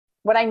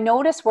 What I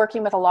noticed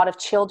working with a lot of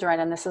children,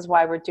 and this is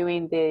why we're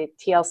doing the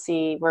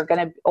TLC, we're going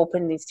to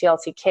open these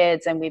TLC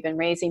kids, and we've been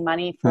raising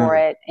money for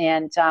it.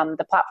 And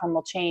the platform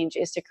will change,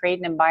 is to create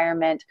an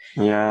environment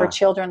for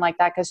children like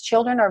that. Because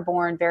children are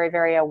born very,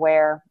 very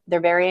aware. They're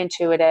very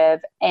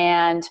intuitive,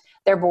 and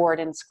they're bored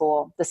in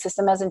school. The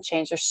system hasn't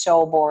changed. They're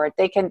so bored.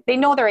 They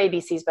know their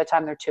ABCs by the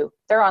time they're 2.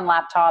 They're on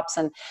laptops.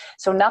 And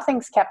so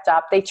nothing's kept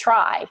up. They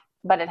try,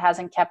 but it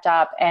hasn't kept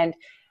up. And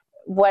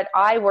what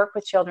I work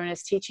with children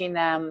is teaching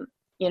them,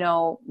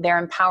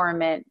 their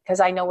empowerment, because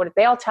I know what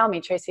they all tell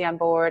me, Tracy, I'm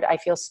bored. I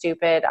feel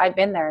stupid. I've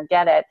been there,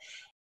 get it.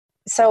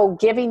 So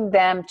giving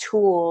them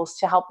tools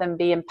to help them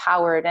be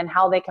empowered and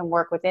how they can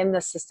work within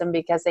the system,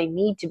 because they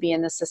need to be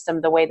in the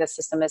system the way the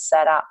system is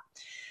set up.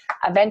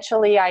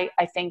 Eventually, I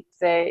think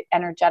that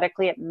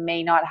energetically it's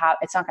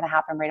not going to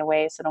happen right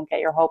away. So don't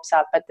get your hopes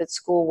up, but that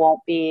school won't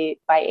be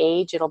by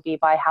age. It'll be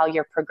by how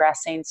you're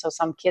progressing. So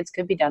some kids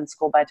could be done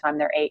school by the time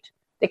they're 8.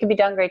 They could be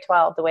done grade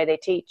 12 the way they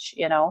teach,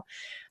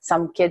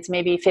 Some kids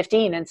may be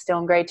 15 and still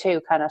in grade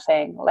 2 kind of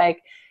thing.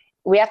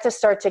 We have to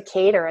start to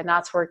cater, and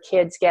that's where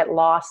kids get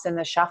lost in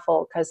the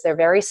shuffle because they're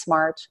very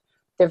smart.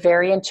 They're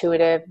very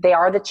intuitive. They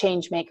are the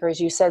change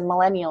makers. You said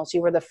millennials. You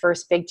were the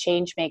first big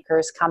change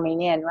makers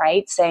coming in,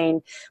 right?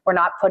 Saying, we're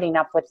not putting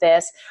up with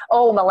this.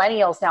 Oh,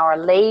 millennials now are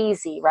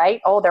lazy,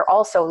 right? Oh, they're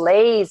also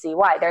lazy.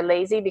 Why? They're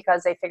lazy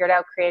because they figured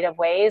out creative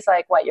ways.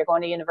 Like what? You're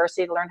going to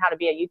university to learn how to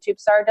be a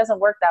YouTube star? It doesn't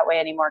work that way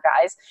anymore,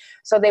 guys.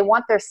 So they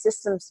want their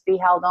systems to be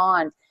held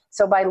on.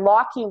 So by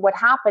locking, what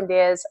happened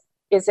is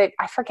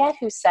I forget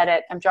who said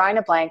it. I'm drawing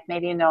a blank,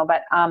 maybe you know,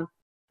 but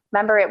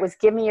remember it was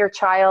give me your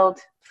child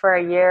for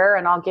a year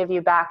and I'll give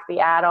you back the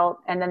adult.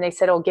 And then they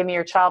said, oh, give me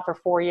your child for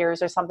 4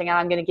 years or something. And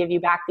I'm going to give you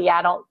back the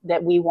adult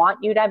that we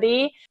want you to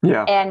be.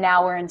 Yeah. And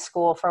now we're in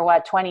school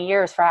for 20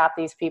 years for half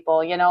these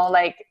people,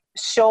 like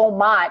so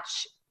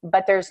much,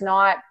 but they're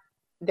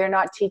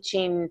not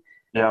teaching.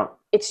 Yeah.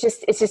 It's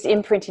just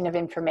imprinting of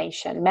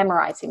information,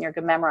 memorizing. You're a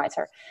good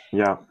memorizer.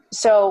 Yeah.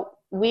 So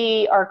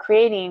we are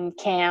creating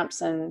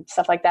camps and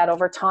stuff like that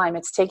over time.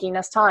 It's taking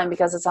us time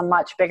because it's a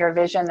much bigger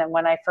vision than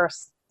when I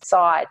first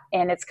saw it,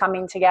 and it's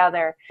coming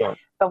together. Yeah.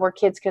 But where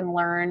kids can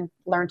learn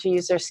to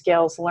use their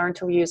skills, learn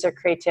to use their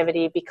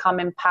creativity,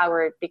 become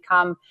empowered,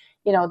 become,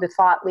 the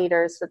thought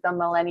leaders that the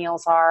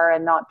millennials are,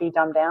 and not be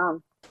dumbed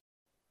down.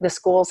 The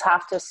schools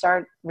have to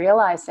start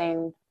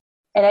realizing,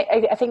 and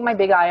I think my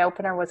big eye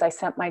opener was I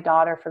sent my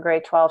daughter for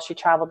grade 12. She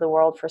traveled the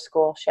world for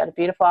school. She had a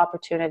beautiful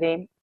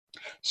opportunity.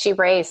 She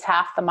raised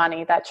half the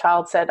money. That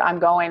child said, I'm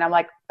going. I'm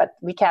like, but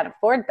we can't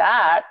afford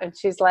that. And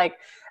she's like,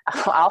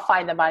 I'll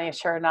find the money.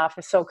 Sure enough,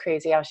 it's so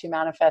crazy how she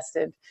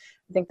manifested.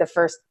 I think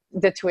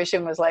the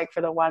tuition was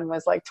for the one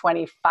was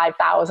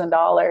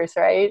 $25,000,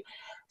 right?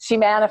 She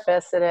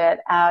manifested it.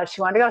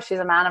 She wanted to go. She's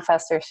a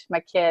manifester. She's my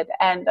kid.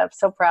 And I'm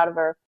so proud of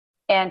her.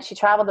 And she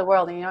traveled the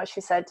world. And you know what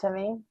she said to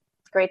me?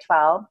 Grade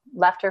 12,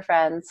 left her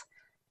friends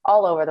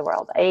all over the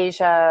world,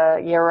 Asia,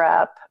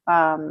 Europe.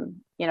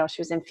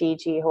 She was in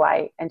Fiji,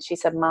 Hawaii. And she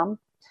said, Mom,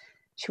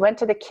 she went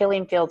to the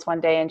killing fields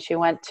one day and she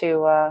went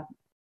to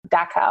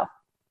Dachau.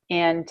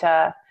 And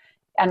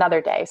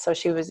another day. So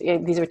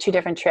these were two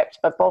different trips,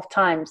 but both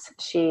times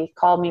she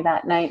called me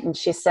that night and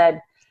she said,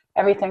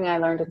 everything I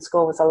learned in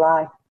school was a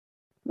lie.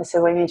 I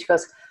said, what do you mean? She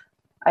goes,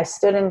 I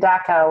stood in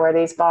Dachau where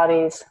these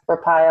bodies were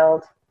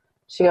piled.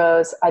 She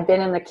goes, I've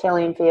been in the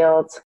killing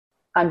fields.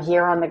 I'm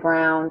here on the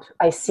ground.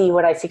 I see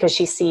what I see because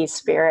she sees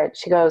spirit.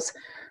 She goes,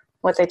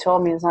 what they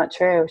told me is not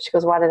true. She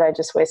goes, why did I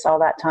just waste all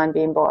that time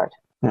being bored?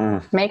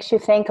 Makes you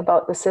think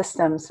about the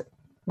systems.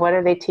 What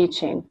are they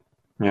teaching?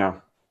 Yeah.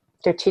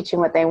 They're teaching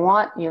what they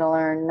want you to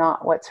learn,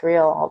 not what's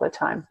real all the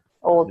time.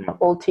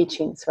 Old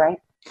teachings, right?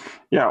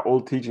 Yeah,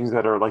 old teachings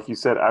that are, like you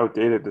said,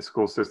 outdated. The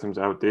school system's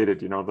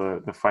outdated.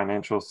 The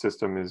financial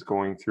system is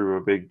going through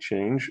a big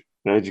change.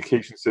 The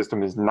education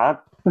system is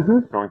not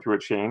going through a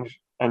change.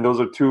 And those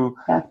are two,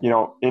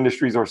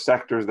 industries or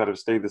sectors that have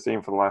stayed the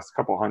same for the last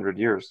couple hundred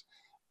years,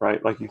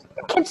 right? Like you said.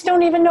 Kids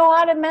don't even know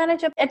how to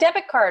manage a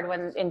debit card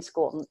when in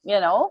school,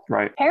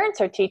 Right.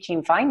 Parents are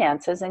teaching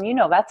finances, and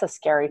that's a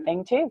scary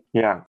thing too.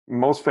 Yeah.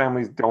 Most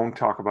families don't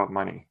talk about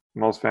money.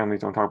 My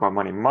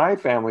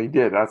family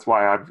did. That's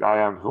why I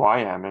am who I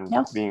am. And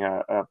being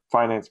a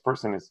finance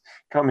person is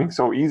coming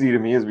so easy to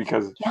me is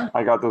because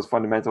I got those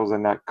fundamentals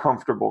and that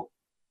comfortable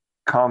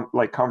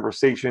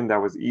conversation that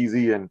was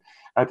easy. And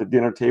at the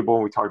dinner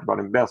table, we talked about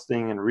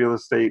investing and real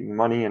estate and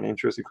money and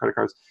interest and credit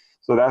cards.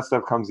 So that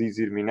stuff comes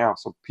easy to me now.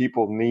 So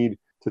people need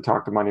to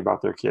talk to money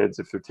about their kids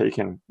if they're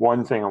taking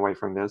one thing away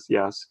from this.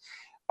 Yes.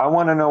 I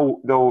want to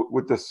know, though,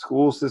 with the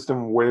school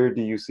system, where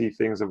do you see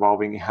things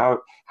evolving? How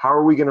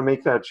are we going to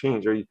make that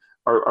change?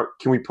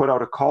 Can we put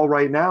out a call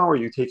right now? Are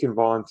you taking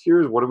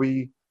volunteers? What are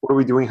we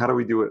doing? How do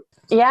we do it?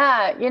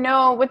 Yeah,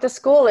 with the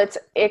school,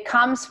 it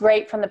comes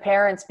right from the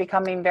parents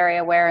becoming very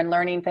aware and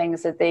learning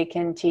things that they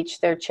can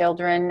teach their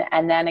children.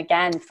 And then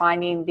again,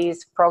 finding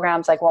these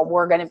programs like what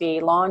we're going to be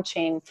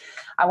launching.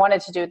 I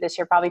wanted to do it this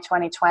year, probably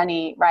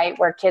 2020, right?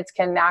 Where kids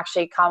can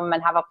actually come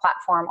and have a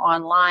platform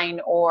online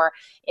or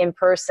in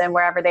person,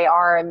 wherever they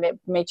are, and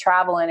may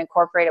travel and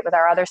incorporate it with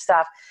our other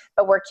stuff.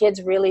 But where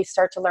kids really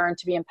start to learn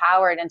to be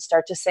empowered and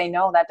start to say,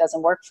 no, that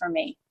doesn't work for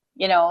me.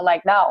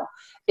 No,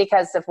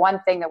 because of one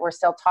thing that we're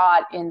still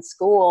taught in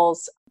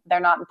schools, they're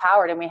not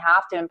empowered, and we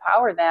have to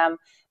empower them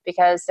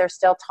because they're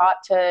still taught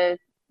to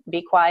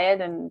be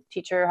quiet and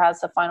teacher has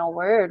the final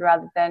word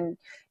rather than,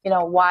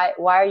 why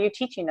are you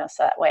teaching us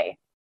that way?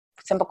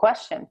 Simple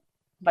question,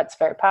 but it's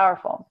very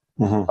powerful.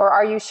 Or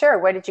are you sure?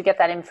 Where did you get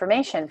that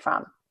information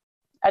from?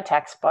 A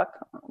textbook.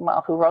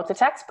 Well, who wrote the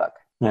textbook?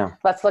 Yeah.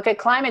 Let's look at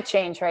climate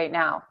change right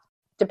now.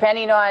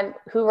 Depending on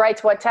who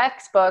writes what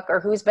textbook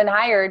or who's been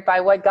hired by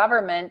what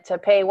government to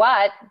pay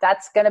what,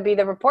 that's going to be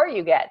the report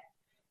you get.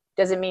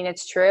 Does it mean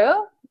it's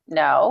true?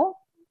 No.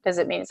 Does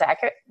it mean it's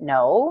accurate?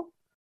 No.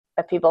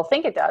 But people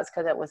think it does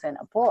because it was in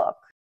a book.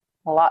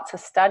 Lots of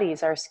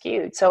studies are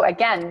skewed. So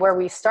again, where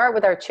we start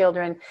with our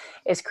children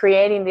is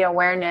creating the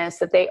awareness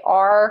that they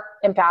are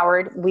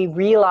empowered. We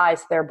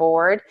realize they're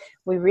bored.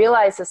 We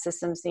realize the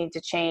systems need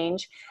to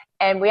change.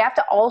 And we have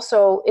to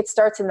also, it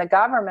starts in the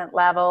government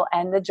level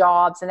and the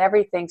jobs and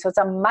everything. So it's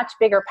a much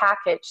bigger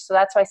package. So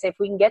that's why I say if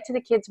we can get to the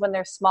kids when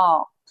they're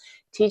small,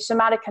 teach them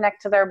how to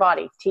connect to their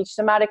body, teach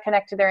them how to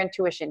connect to their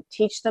intuition,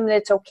 teach them that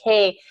it's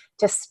okay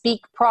to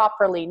speak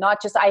properly, not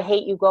just I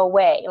hate you, go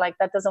away. Like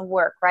that doesn't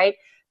work, right?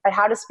 But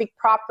how to speak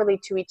properly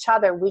to each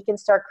other, we can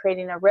start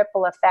creating a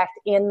ripple effect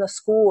in the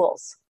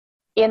schools.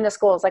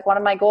 Like one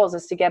of my goals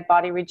is to get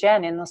body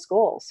regen in the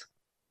schools.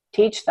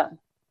 Teach them.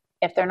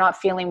 If they're not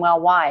feeling well,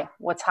 why?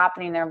 What's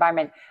happening in their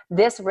environment?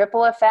 This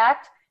ripple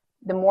effect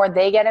the more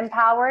they get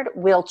empowered,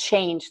 will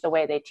change the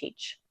way they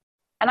teach.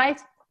 And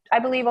I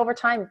believe over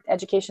time,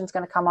 education is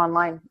going to come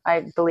online.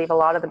 I believe a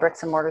lot of the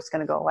bricks and mortar is going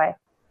to go away.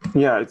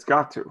 Yeah, it's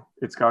got to.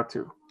 It's got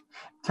to.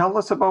 Tell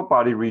us about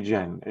body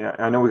regen.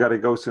 I know we got to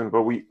go soon,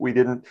 but we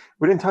didn't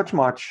touch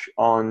much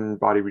on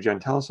body regen.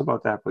 Tell us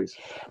about that, please.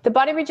 The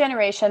body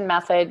regeneration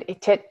method,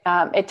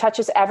 it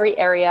touches every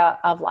area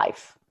of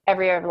life.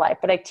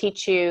 But I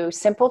teach you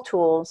simple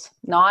tools.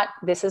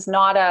 This is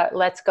not a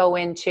let's go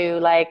into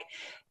like,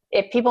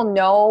 if people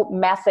know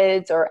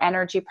methods or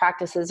energy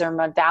practices or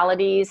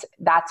modalities,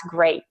 that's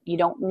great. You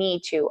don't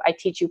need to. I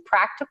teach you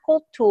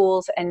practical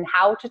tools and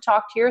how to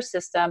talk to your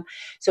system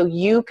so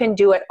you can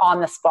do it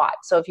on the spot.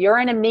 So if you're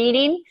in a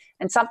meeting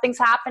and something's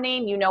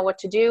happening, you know what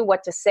to do,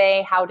 what to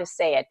say, how to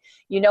say it.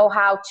 You know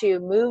how to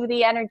move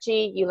the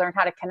energy. You learn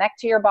how to connect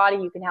to your body.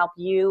 You can help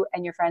you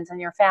and your friends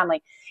and your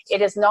family.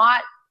 It is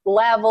not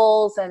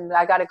levels and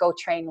I got to go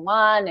train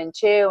 1 and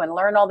 2 and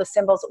learn all the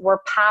symbols. We're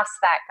past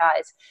that,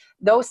 guys.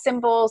 Those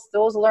symbols,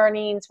 those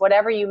learnings,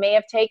 whatever you may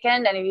have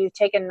taken, and if you've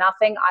taken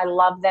nothing, I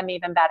love them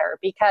even better,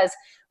 because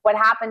what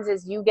happens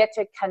is you get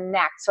to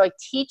connect. So I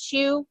teach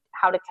you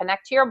how to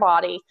connect to your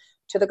body,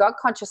 to the God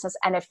consciousness,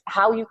 and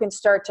how you can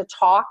start to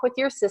talk with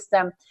your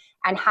system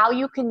and how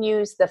you can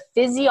use the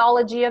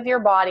physiology of your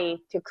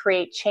body to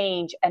create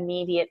change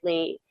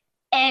immediately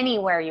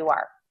anywhere you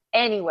are.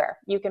 Anywhere.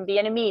 You can be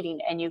in a meeting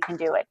and you can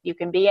do it. You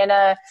can be in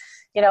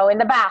in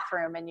the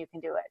bathroom and you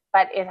can do it.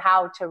 But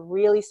how to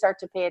really start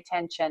to pay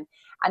attention.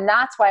 And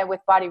that's why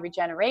with body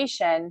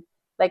regeneration,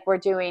 like we're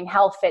doing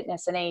health,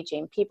 fitness, and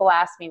aging. People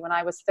ask me, when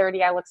I was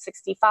 30, I looked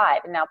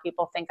 65, and now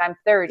people think I'm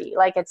 30.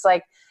 Like, it's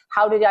like,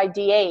 how did I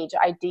de-age?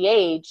 I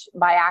de-aged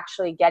by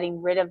actually getting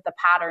rid of the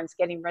patterns,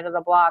 getting rid of the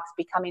blocks,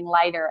 becoming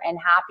lighter and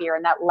happier,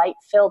 and that light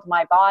filled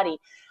my body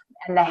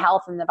and the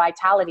health and the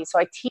vitality. So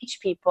I teach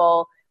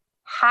people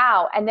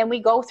how, and then we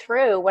go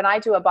through, when I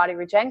do a body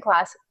regen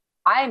class,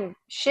 I'm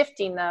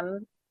shifting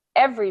them,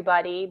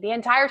 everybody, the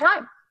entire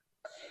time.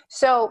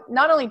 So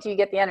not only do you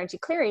get the energy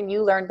clearing,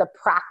 you learn the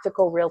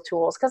practical real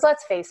tools. Because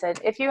let's face it,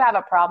 if you have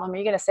a problem,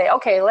 you're going to say,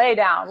 okay, lay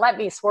down, let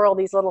me swirl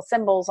these little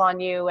symbols on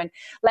you and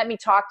let me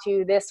talk to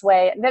you this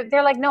way.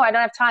 They're like, no, I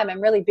don't have time.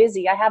 I'm really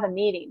busy. I have a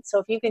meeting. So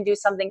if you can do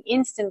something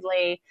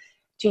instantly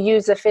to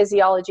use the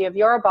physiology of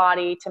your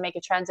body to make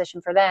a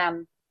transition for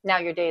them, now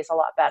your day is a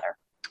lot better.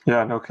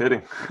 Yeah, no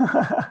kidding.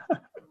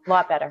 A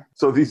lot better.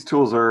 So these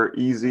tools are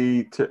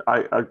easy to,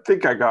 I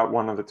think I got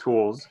one of the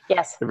tools.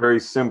 Yes. A very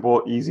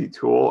simple, easy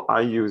tool.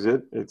 I use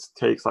it. It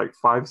takes like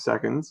 5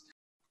 seconds.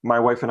 My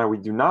wife and I, we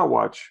do not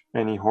watch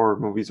any horror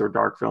movies or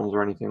dark films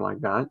or anything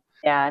like that.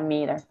 Yeah,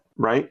 me either.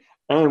 Right?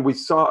 And we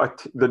saw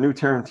the new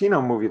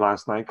Tarantino movie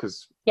last night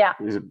because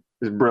it's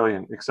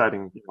brilliant,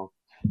 exciting,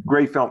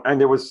 great film.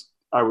 And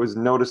I was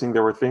noticing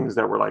there were things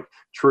that were like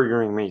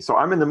triggering me. So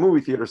I'm in the movie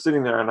theater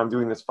sitting there and I'm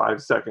doing this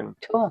 5-second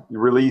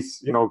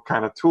release,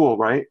 kind of tool,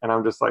 right? And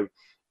I'm just like,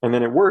 and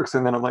then it works.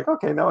 And then I'm like,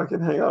 okay, now I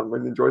can hang out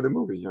and enjoy the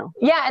movie,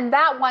 Yeah, and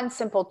that one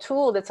simple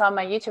tool that's on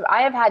my YouTube,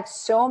 I have had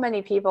so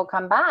many people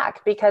come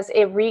back because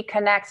it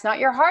reconnects, not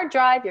your hard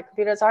drive, your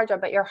computer's hard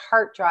drive, but your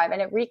heart drive,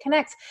 and it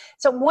reconnects.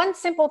 So one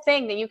simple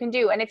thing that you can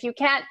do, and if you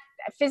can't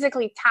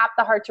physically tap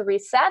the heart to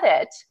reset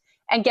it,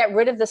 and get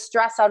rid of the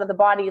stress out of the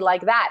body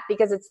like that,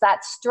 because it's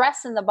that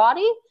stress in the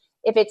body.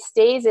 If it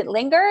stays, it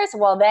lingers,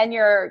 well, then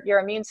your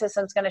immune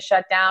system's going to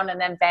shut down,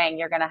 and then bang,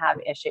 you're going to have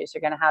issues.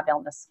 You're going to have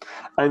illness.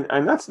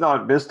 And that's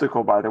not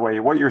mystical, by the way.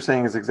 What you're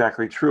saying is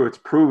exactly true. It's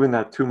proven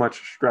that too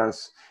much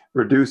stress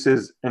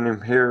reduces and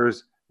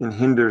impairs and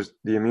hinders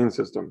the immune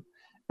system.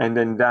 And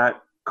then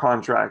that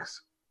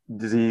contracts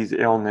disease,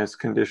 illness,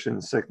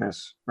 condition,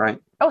 sickness, right?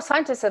 Oh,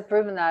 scientists have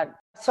proven that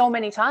so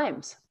many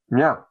times.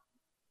 Yeah.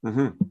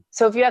 Mm-hmm.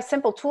 So if you have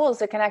simple tools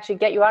that can actually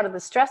get you out of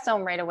the stress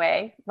zone right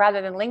away, rather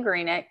than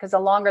lingering it, because the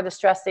longer the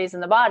stress stays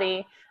in the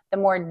body, the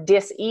more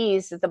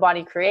dis-ease that the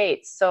body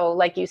creates. So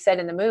like you said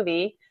in the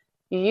movie,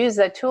 you use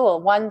that tool,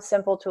 one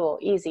simple tool,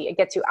 easy. It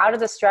gets you out of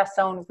the stress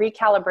zone,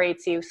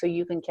 recalibrates you so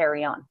you can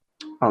carry on.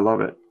 I love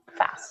it.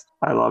 Fast.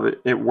 I love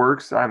it. It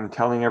works. I'm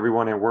telling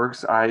everyone it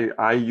works.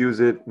 I use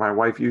it. My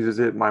wife uses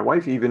it. My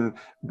wife even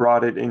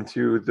brought it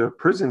into the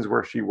prisons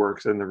where she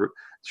works, and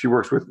she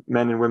works with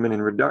men and women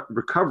in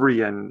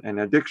recovery and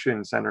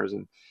addiction centers,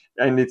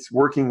 and it's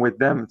working with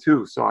them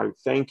too. So I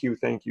thank you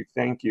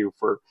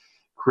for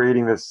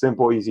creating this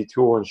simple, easy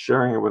tool and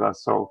sharing it with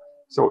us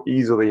so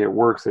easily. It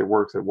works.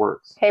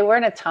 Hey, we're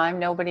in a time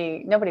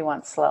nobody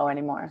wants slow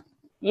anymore.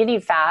 You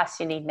need fast,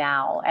 you need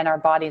now, and our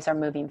bodies are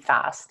moving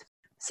fast.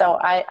 So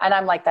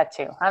I'm like that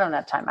too. I don't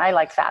have time. I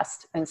like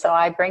fast. And so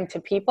I bring to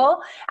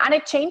people, and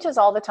it changes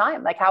all the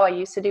time. Like how I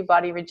used to do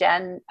body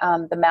regen,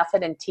 the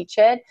method, and teach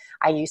it.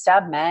 I used to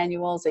have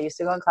manuals. I used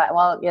to go in class.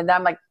 Well, then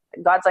I'm like,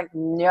 God's like,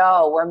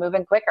 no, we're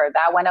moving quicker.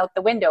 That went out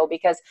the window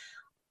because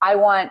I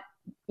want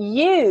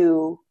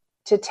you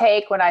to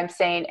take what I'm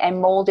saying and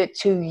mold it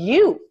to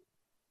you,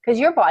 because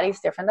your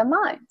body's different than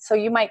mine. So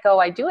you might go,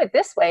 I do it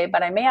this way,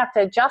 but I may have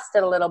to adjust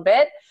it a little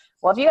bit.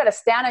 Well, if you got to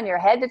stand on your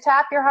head to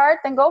tap your heart,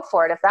 then go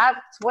for it. If that's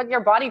what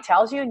your body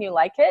tells you and you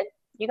like it,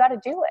 you got to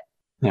do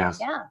it. Yes.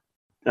 Yeah.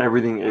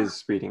 Everything is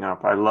speeding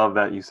up. I love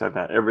that you said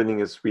that. Everything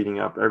is speeding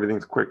up.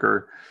 Everything's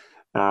quicker.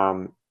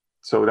 Um,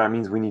 so that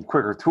means we need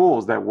quicker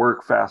tools that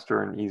work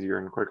faster and easier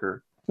and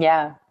quicker.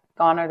 Yeah,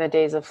 gone are the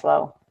days of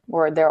flow.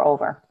 They're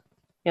over.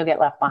 You'll get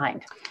left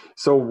behind.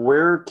 So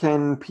where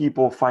can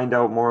people find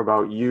out more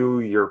about you,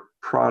 your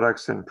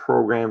products and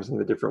programs and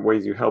the different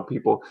ways you help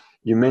people?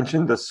 You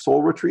mentioned the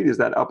Soul Retreat. Is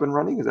that up and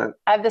running? Is that?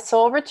 I have the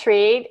Soul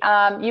Retreat.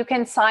 You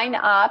can sign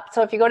up.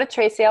 So if you go to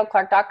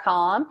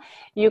tracyLclark.com,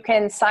 you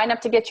can sign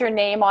up to get your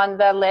name on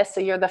the list.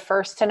 So you're the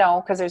first to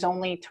know, because there's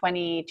only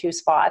 22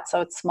 spots.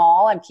 So it's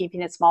small. I'm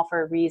keeping it small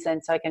for a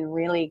reason, so I can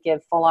really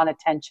give full on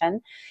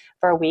attention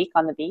for a week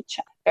on the beach.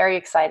 Very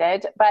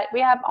excited. But we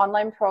have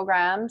online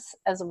programs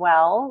as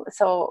well.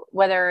 So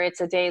whether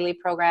it's a daily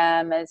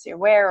program, as you're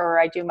aware, or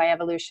I do my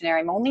evolutionary,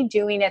 I'm only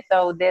doing it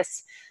though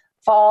this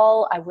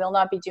fall. I will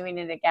not be doing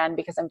it again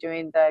because I'm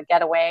doing the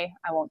getaway.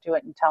 I won't do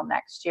it until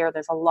next year.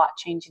 There's a lot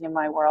changing in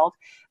my world.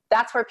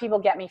 That's where people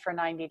get me for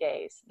 90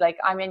 days. Like,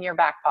 I'm in your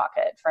back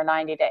pocket for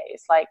 90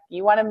 days. Like,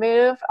 you want to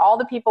move? All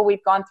the people,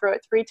 we've gone through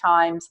it 3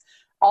 times.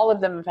 All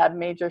of them have had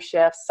major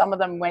shifts. Some of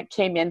them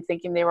came in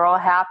thinking they were all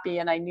happy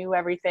and I knew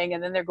everything.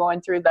 And then they're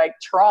going through like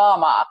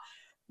trauma,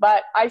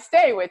 but I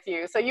stay with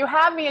you. So you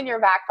have me in your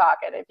back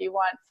pocket. If you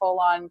want full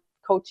on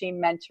coaching,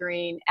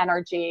 mentoring,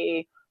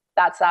 energy,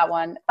 that's that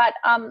one. But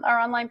our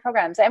online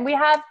programs, and we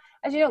have,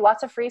 as you know,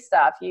 lots of free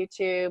stuff.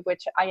 YouTube,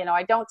 which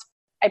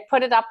I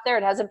put it up there.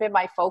 It hasn't been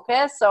my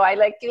focus, so I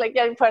like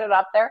I put it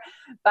up there.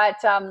 But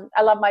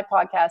I love my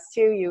podcast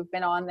too. You've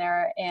been on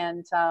there,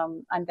 and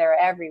I'm there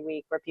every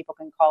week where people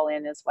can call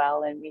in as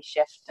well, and we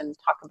shift and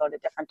talk about a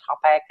different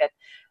topic.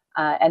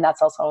 And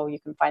that's also, you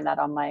can find that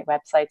on my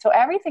website. So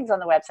everything's on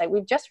the website.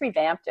 We've just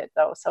revamped it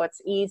though, so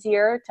it's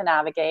easier to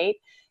navigate.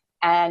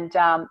 And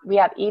we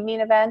have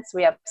evening events.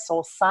 We have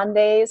Soul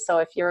Sundays. So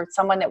if you're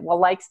someone that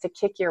likes to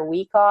kick your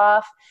week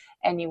off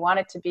and you want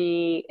it to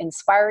be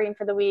inspiring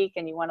for the week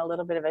and you want a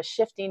little bit of a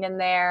shifting in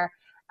there,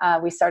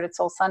 we started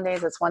Soul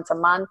Sundays. It's once a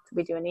month.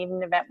 We do an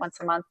evening event once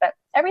a month, but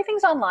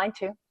everything's online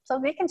too. So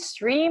they can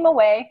stream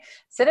away,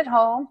 sit at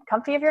home,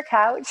 comfy of your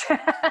couch,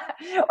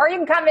 or you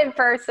can come in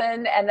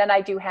person. And then I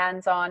do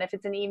hands-on. If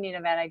it's an evening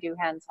event, I do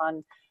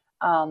hands-on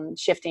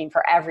shifting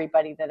for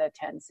everybody that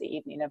attends the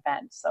evening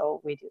event.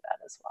 So we do that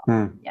as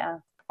well. Yeah.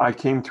 I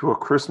came to a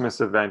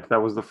Christmas event.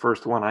 That was the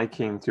first one I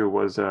came to,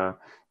 was a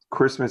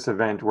Christmas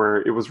event where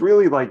it was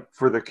really like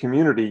for the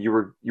community. You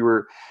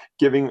were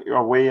giving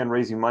away and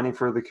raising money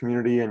for the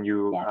community, and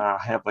you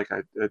have like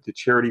the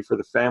charity for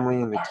the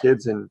family and the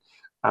kids, and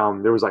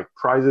there was like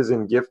prizes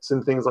and gifts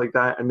and things like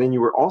that. And then you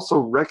were also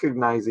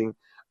recognizing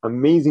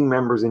amazing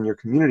members in your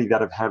community that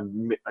have had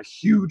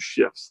huge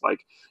shifts. Like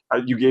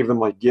you gave them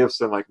like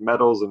gifts and like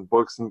medals and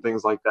books and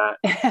things like that.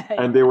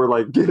 And they were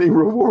like getting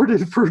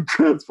rewarded for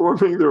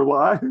transforming their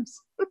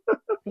lives.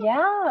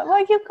 Yeah, well,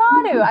 you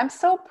got to. I'm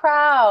so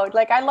proud.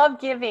 Like, I love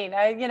giving.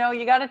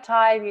 You got to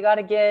tithe, you got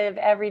to give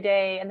every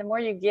day. And the more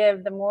you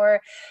give, the more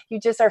you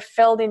just are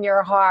filled in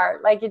your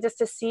heart. Like, you just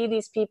to see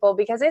these people,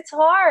 because it's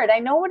hard. I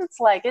know what it's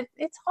like.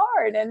 It's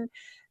hard. And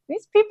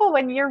these people,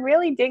 when you're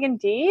really digging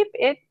deep,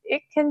 it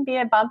can be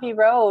a bumpy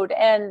road.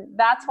 And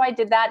that's why I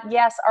did that.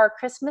 Yes, our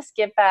Christmas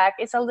give back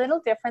is a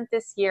little different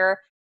this year,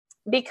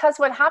 because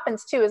what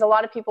happens too is a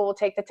lot of people will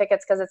take the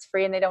tickets because it's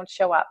free and they don't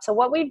show up. So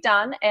what we've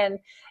done, and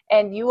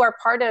you are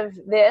part of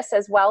this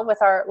as well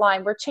with our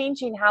line, we're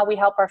changing how we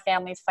help our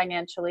families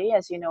financially,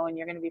 as you know, and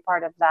you're going to be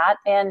part of that.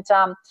 And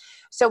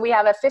so we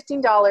have a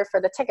 $15 for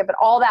the ticket, but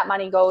all that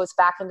money goes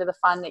back into the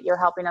fund that you're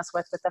helping us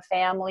with the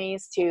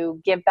families, to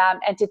give them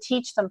and to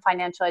teach them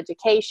financial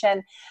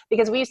education,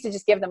 because we used to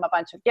just give them a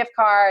bunch of gift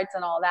cards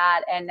and all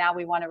that. And now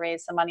we want to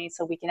raise some money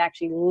so we can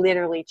actually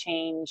literally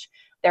change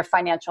their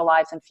financial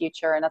lives and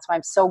future. And that's why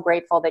I'm so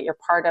grateful that you're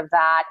part of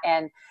that,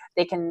 and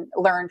they can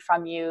learn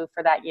from you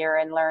for that year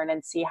and learn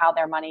and see how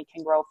their money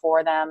can grow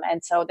for them.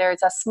 And so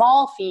there's a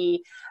small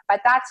fee,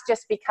 but that's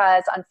just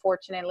because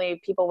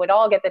unfortunately people would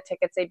all get the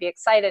tickets, they'd be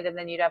excited, and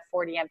then you'd have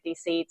 40 empty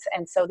seats.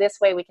 And so this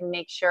way we can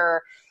make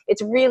sure,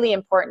 it's really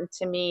important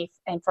to me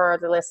and for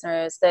the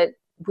listeners, that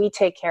we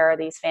take care of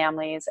these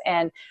families.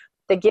 And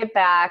the give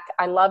back,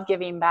 I love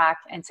giving back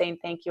and saying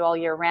thank you all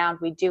year round.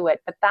 We do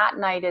it, but that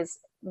night is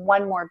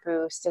one more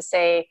boost to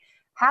say,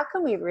 how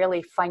can we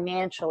really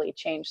financially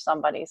change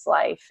somebody's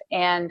life?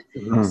 And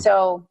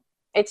so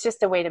it's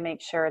just a way to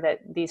make sure that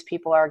these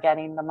people are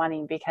getting the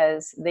money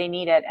because they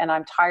need it. And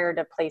I'm tired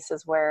of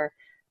places where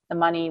the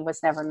money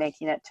was never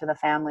making it to the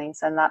families.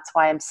 And that's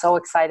why I'm so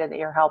excited that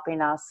you're helping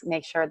us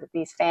make sure that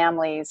these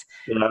families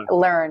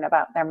learn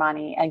about their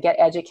money and get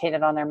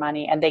educated on their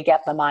money, and they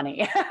get the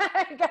money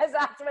because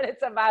that's what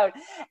it's about,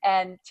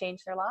 and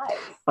change their lives.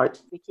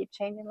 We keep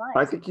changing lives.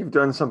 I think you've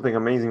done something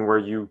amazing where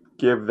you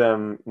give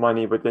them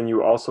money, but then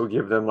you also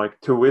give them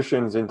like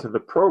tuitions into the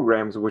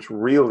programs, which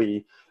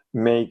really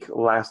make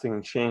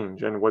lasting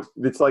change. And what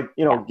it's like,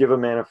 give a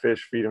man a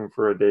fish, feed him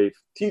for a day,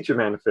 teach a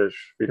man to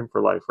fish, feed him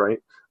for life, right?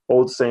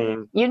 Old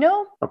saying,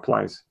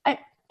 applies.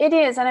 It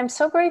is. And I'm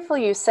so grateful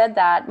you said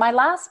that.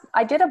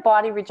 I did a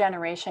body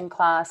regeneration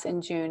class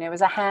in June. It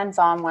was a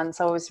hands-on one.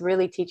 So I was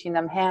really teaching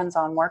them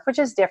hands-on work, which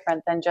is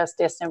different than just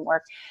distant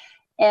work.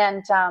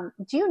 And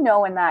do you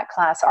know, in that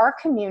class, our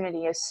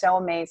community is so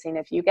amazing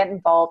if you get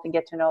involved and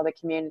get to know the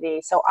community.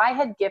 So I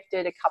had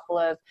gifted a couple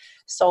of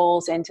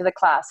souls into the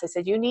class. I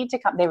said, you need to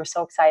come. They were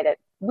so excited.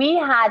 We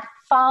had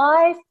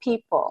 5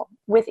 people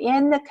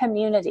within the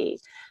community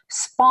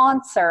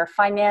sponsor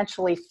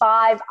financially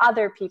 5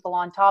 other people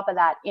on top of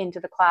that into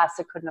the class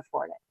that couldn't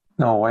afford it.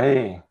 No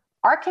way.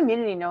 Our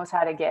community knows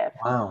how to give.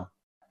 Wow.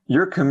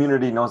 Your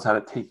community knows how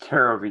to take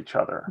care of each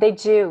other. They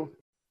do.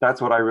 That's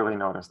what I really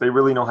noticed. They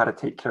really know how to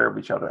take care of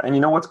each other. And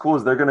you know what's cool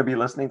is they're going to be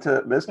listening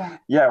to this.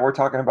 Yeah, we're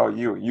talking about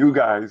you. You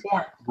guys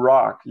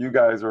rock. You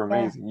guys are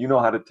amazing. You know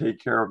how to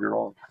take care of your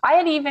own. I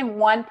had even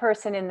one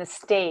person in the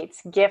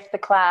States gift the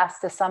class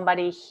to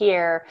somebody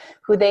here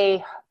who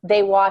they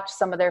watched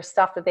some of their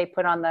stuff that they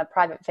put on the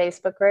private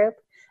Facebook group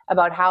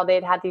about how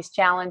they'd had these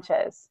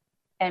challenges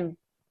and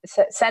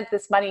sent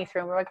this money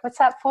through. And we're like, what's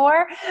that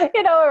for?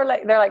 You know, or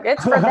like, they're like,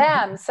 it's for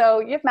them.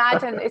 So you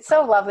imagine, it's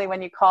so lovely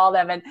when you call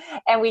them. And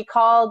we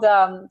called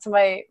to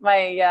my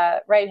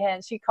right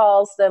hand, she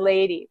calls the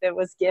lady that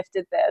was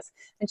gifted this,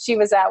 and she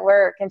was at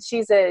work, and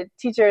she's a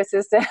teacher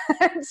assistant.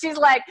 She's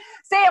like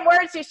saying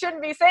words she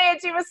shouldn't be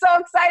saying. She was so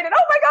excited.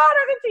 Oh my God,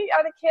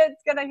 are the kids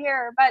gonna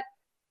hear? But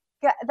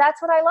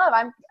that's what I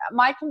love.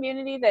 My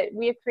community that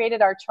we have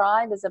created, our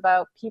tribe, is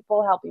about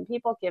people helping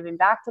people, giving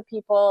back to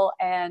people,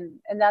 and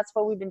that's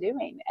what we've been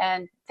doing.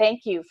 And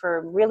thank you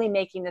for really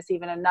making this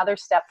even another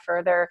step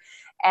further.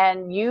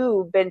 And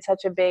you've been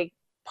such a big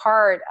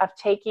part of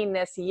taking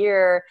this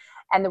year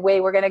and the way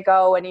we're going to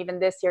go, and even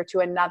this year, to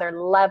another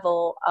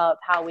level of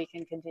how we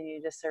can continue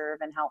to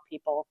serve and help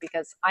people.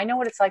 Because I know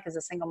what it's like as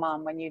a single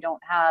mom when you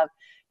don't have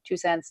 2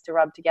 cents to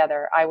rub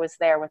together. I was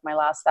there with my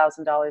last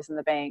 $1,000 in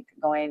the bank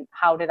going,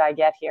 how did I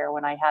get here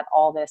when I had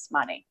all this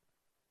money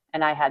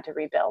and I had to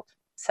rebuild?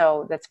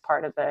 So that's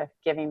part of the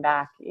giving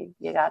back.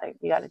 You gotta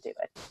do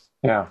it.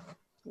 Yeah.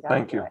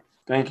 Thank you.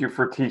 Thank you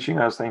for teaching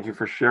us. Thank you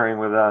for sharing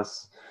with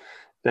us.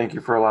 Thank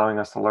you for allowing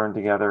us to learn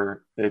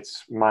together.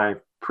 It's my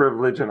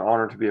privilege and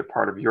honor to be a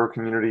part of your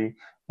community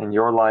and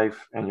your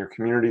life and your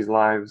community's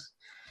lives.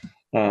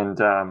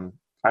 And,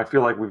 I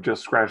feel like we've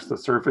just scratched the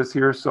surface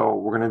here. So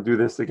we're going to do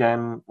this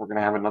again. We're going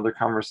to have another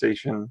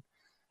conversation.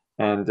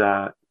 And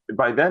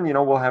by then, you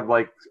know, we'll have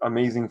like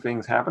amazing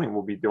things happening.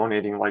 We'll be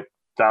donating like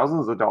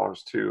thousands of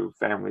dollars to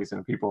families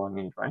and people in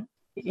need, right?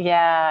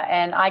 Yeah.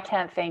 And I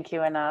can't thank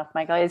you enough,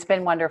 Michael. It's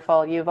been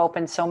wonderful. You've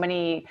opened so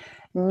many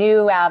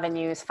new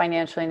avenues,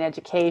 financially, and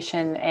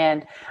education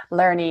and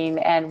learning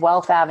and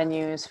wealth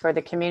avenues for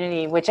the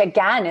community, which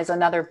again is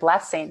another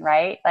blessing,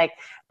 right? Like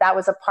that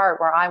was a part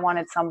where I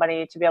wanted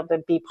somebody to be able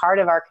to be part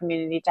of our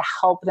community to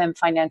help them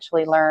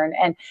financially learn.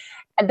 And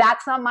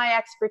that's not my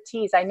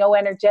expertise. I know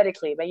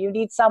energetically, but you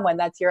need someone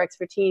that's your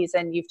expertise,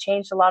 and you've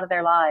changed a lot of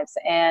their lives.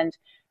 And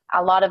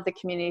a lot of the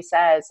community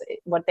says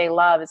what they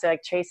love is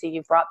like, Tracy,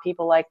 you've brought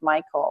people like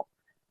Michael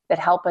that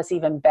help us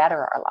even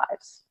better our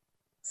lives.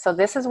 So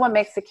this is what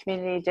makes the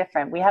community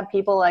different. We have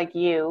people like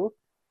you,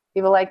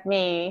 people like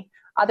me,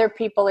 other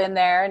people in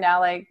there now,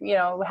 like, you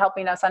know,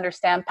 helping us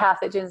understand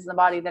pathogens in the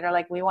body that are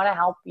like, we want to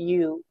help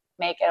you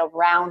make a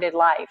rounded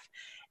life.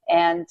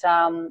 And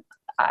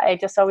I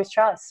just always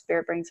trust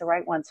Spirit brings the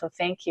right one. So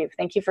thank you.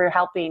 Thank you for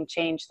helping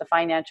change the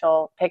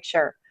financial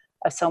picture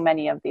of so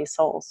many of these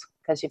souls,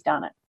 because you've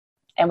done it.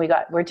 And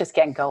we're just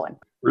getting going.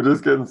 We're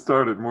just getting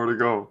started. More to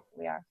go.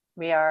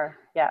 We are.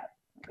 Yeah.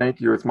 Thank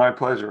you. It's my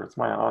pleasure. It's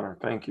my honor.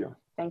 Thank you.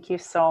 Thank you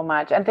so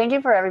much. And thank you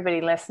for everybody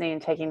listening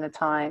and taking the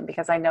time,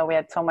 because I know we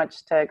had so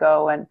much to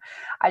go, and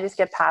I just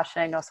get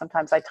passionate. I know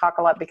sometimes I talk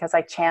a lot because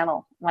I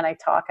channel. When I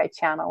talk, I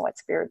channel what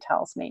Spirit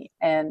tells me,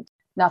 and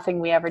nothing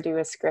we ever do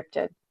is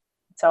scripted.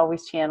 It's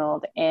always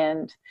channeled.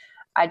 And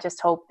I just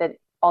hope that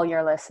all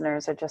your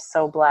listeners are just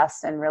so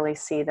blessed and really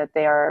see that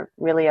they are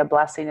really a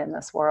blessing in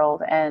this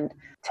world, and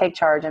take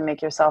charge and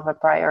make yourself a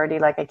priority,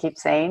 like I keep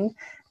saying,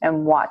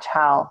 and watch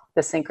how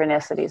the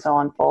synchronicities will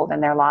unfold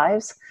in their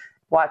lives.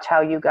 Watch how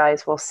you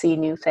guys will see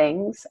new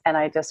things. And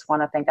I just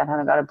want to thank God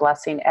a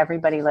blessing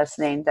everybody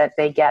listening, that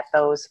they get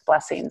those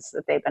blessings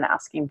that they've been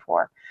asking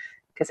for,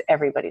 because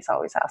everybody's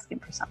always asking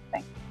for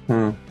something.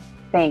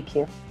 Thank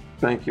you.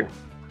 Thank you.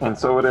 And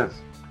so it is.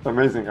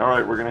 Amazing. All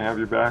right, we're going to have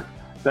you back.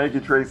 Thank you,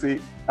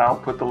 Tracy. I'll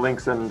put the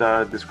links and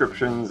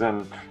descriptions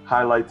and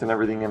highlights and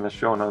everything in the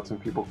show notes, and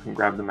people can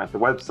grab them at the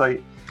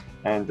website.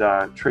 And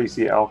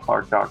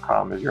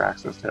tracylclark.com is your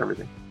access to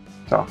everything.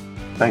 So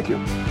thank you.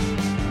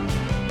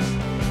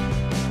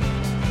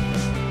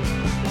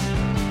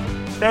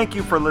 Thank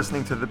you for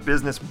listening to the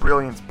Business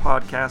Brilliance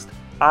Podcast.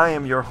 I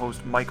am your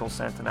host, Michael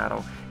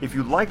Santanato. If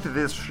you liked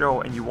this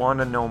show and you want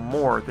to know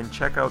more, then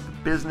check out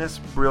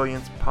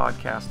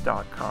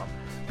businessbrilliancepodcast.com.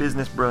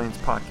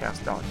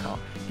 businessbrilliancepodcast.com.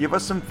 Give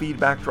us some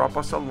feedback, drop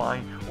us a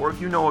line, or if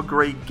you know a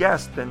great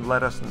guest, then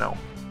let us know.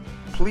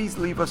 Please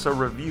leave us a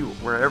review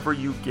wherever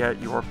you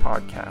get your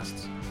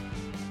podcasts.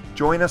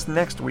 Join us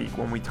next week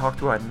when we talk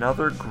to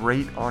another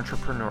great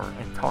entrepreneur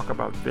and talk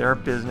about their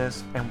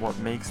business and what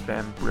makes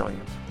them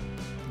brilliant.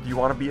 Do you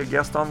want to be a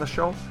guest on the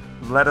show?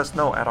 Let us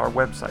know at our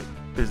website,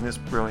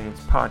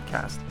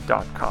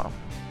 businessbrilliancepodcast.com.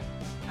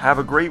 Have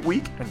a great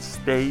week and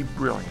stay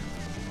brilliant.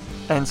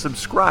 And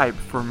subscribe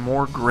for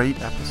more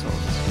great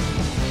episodes.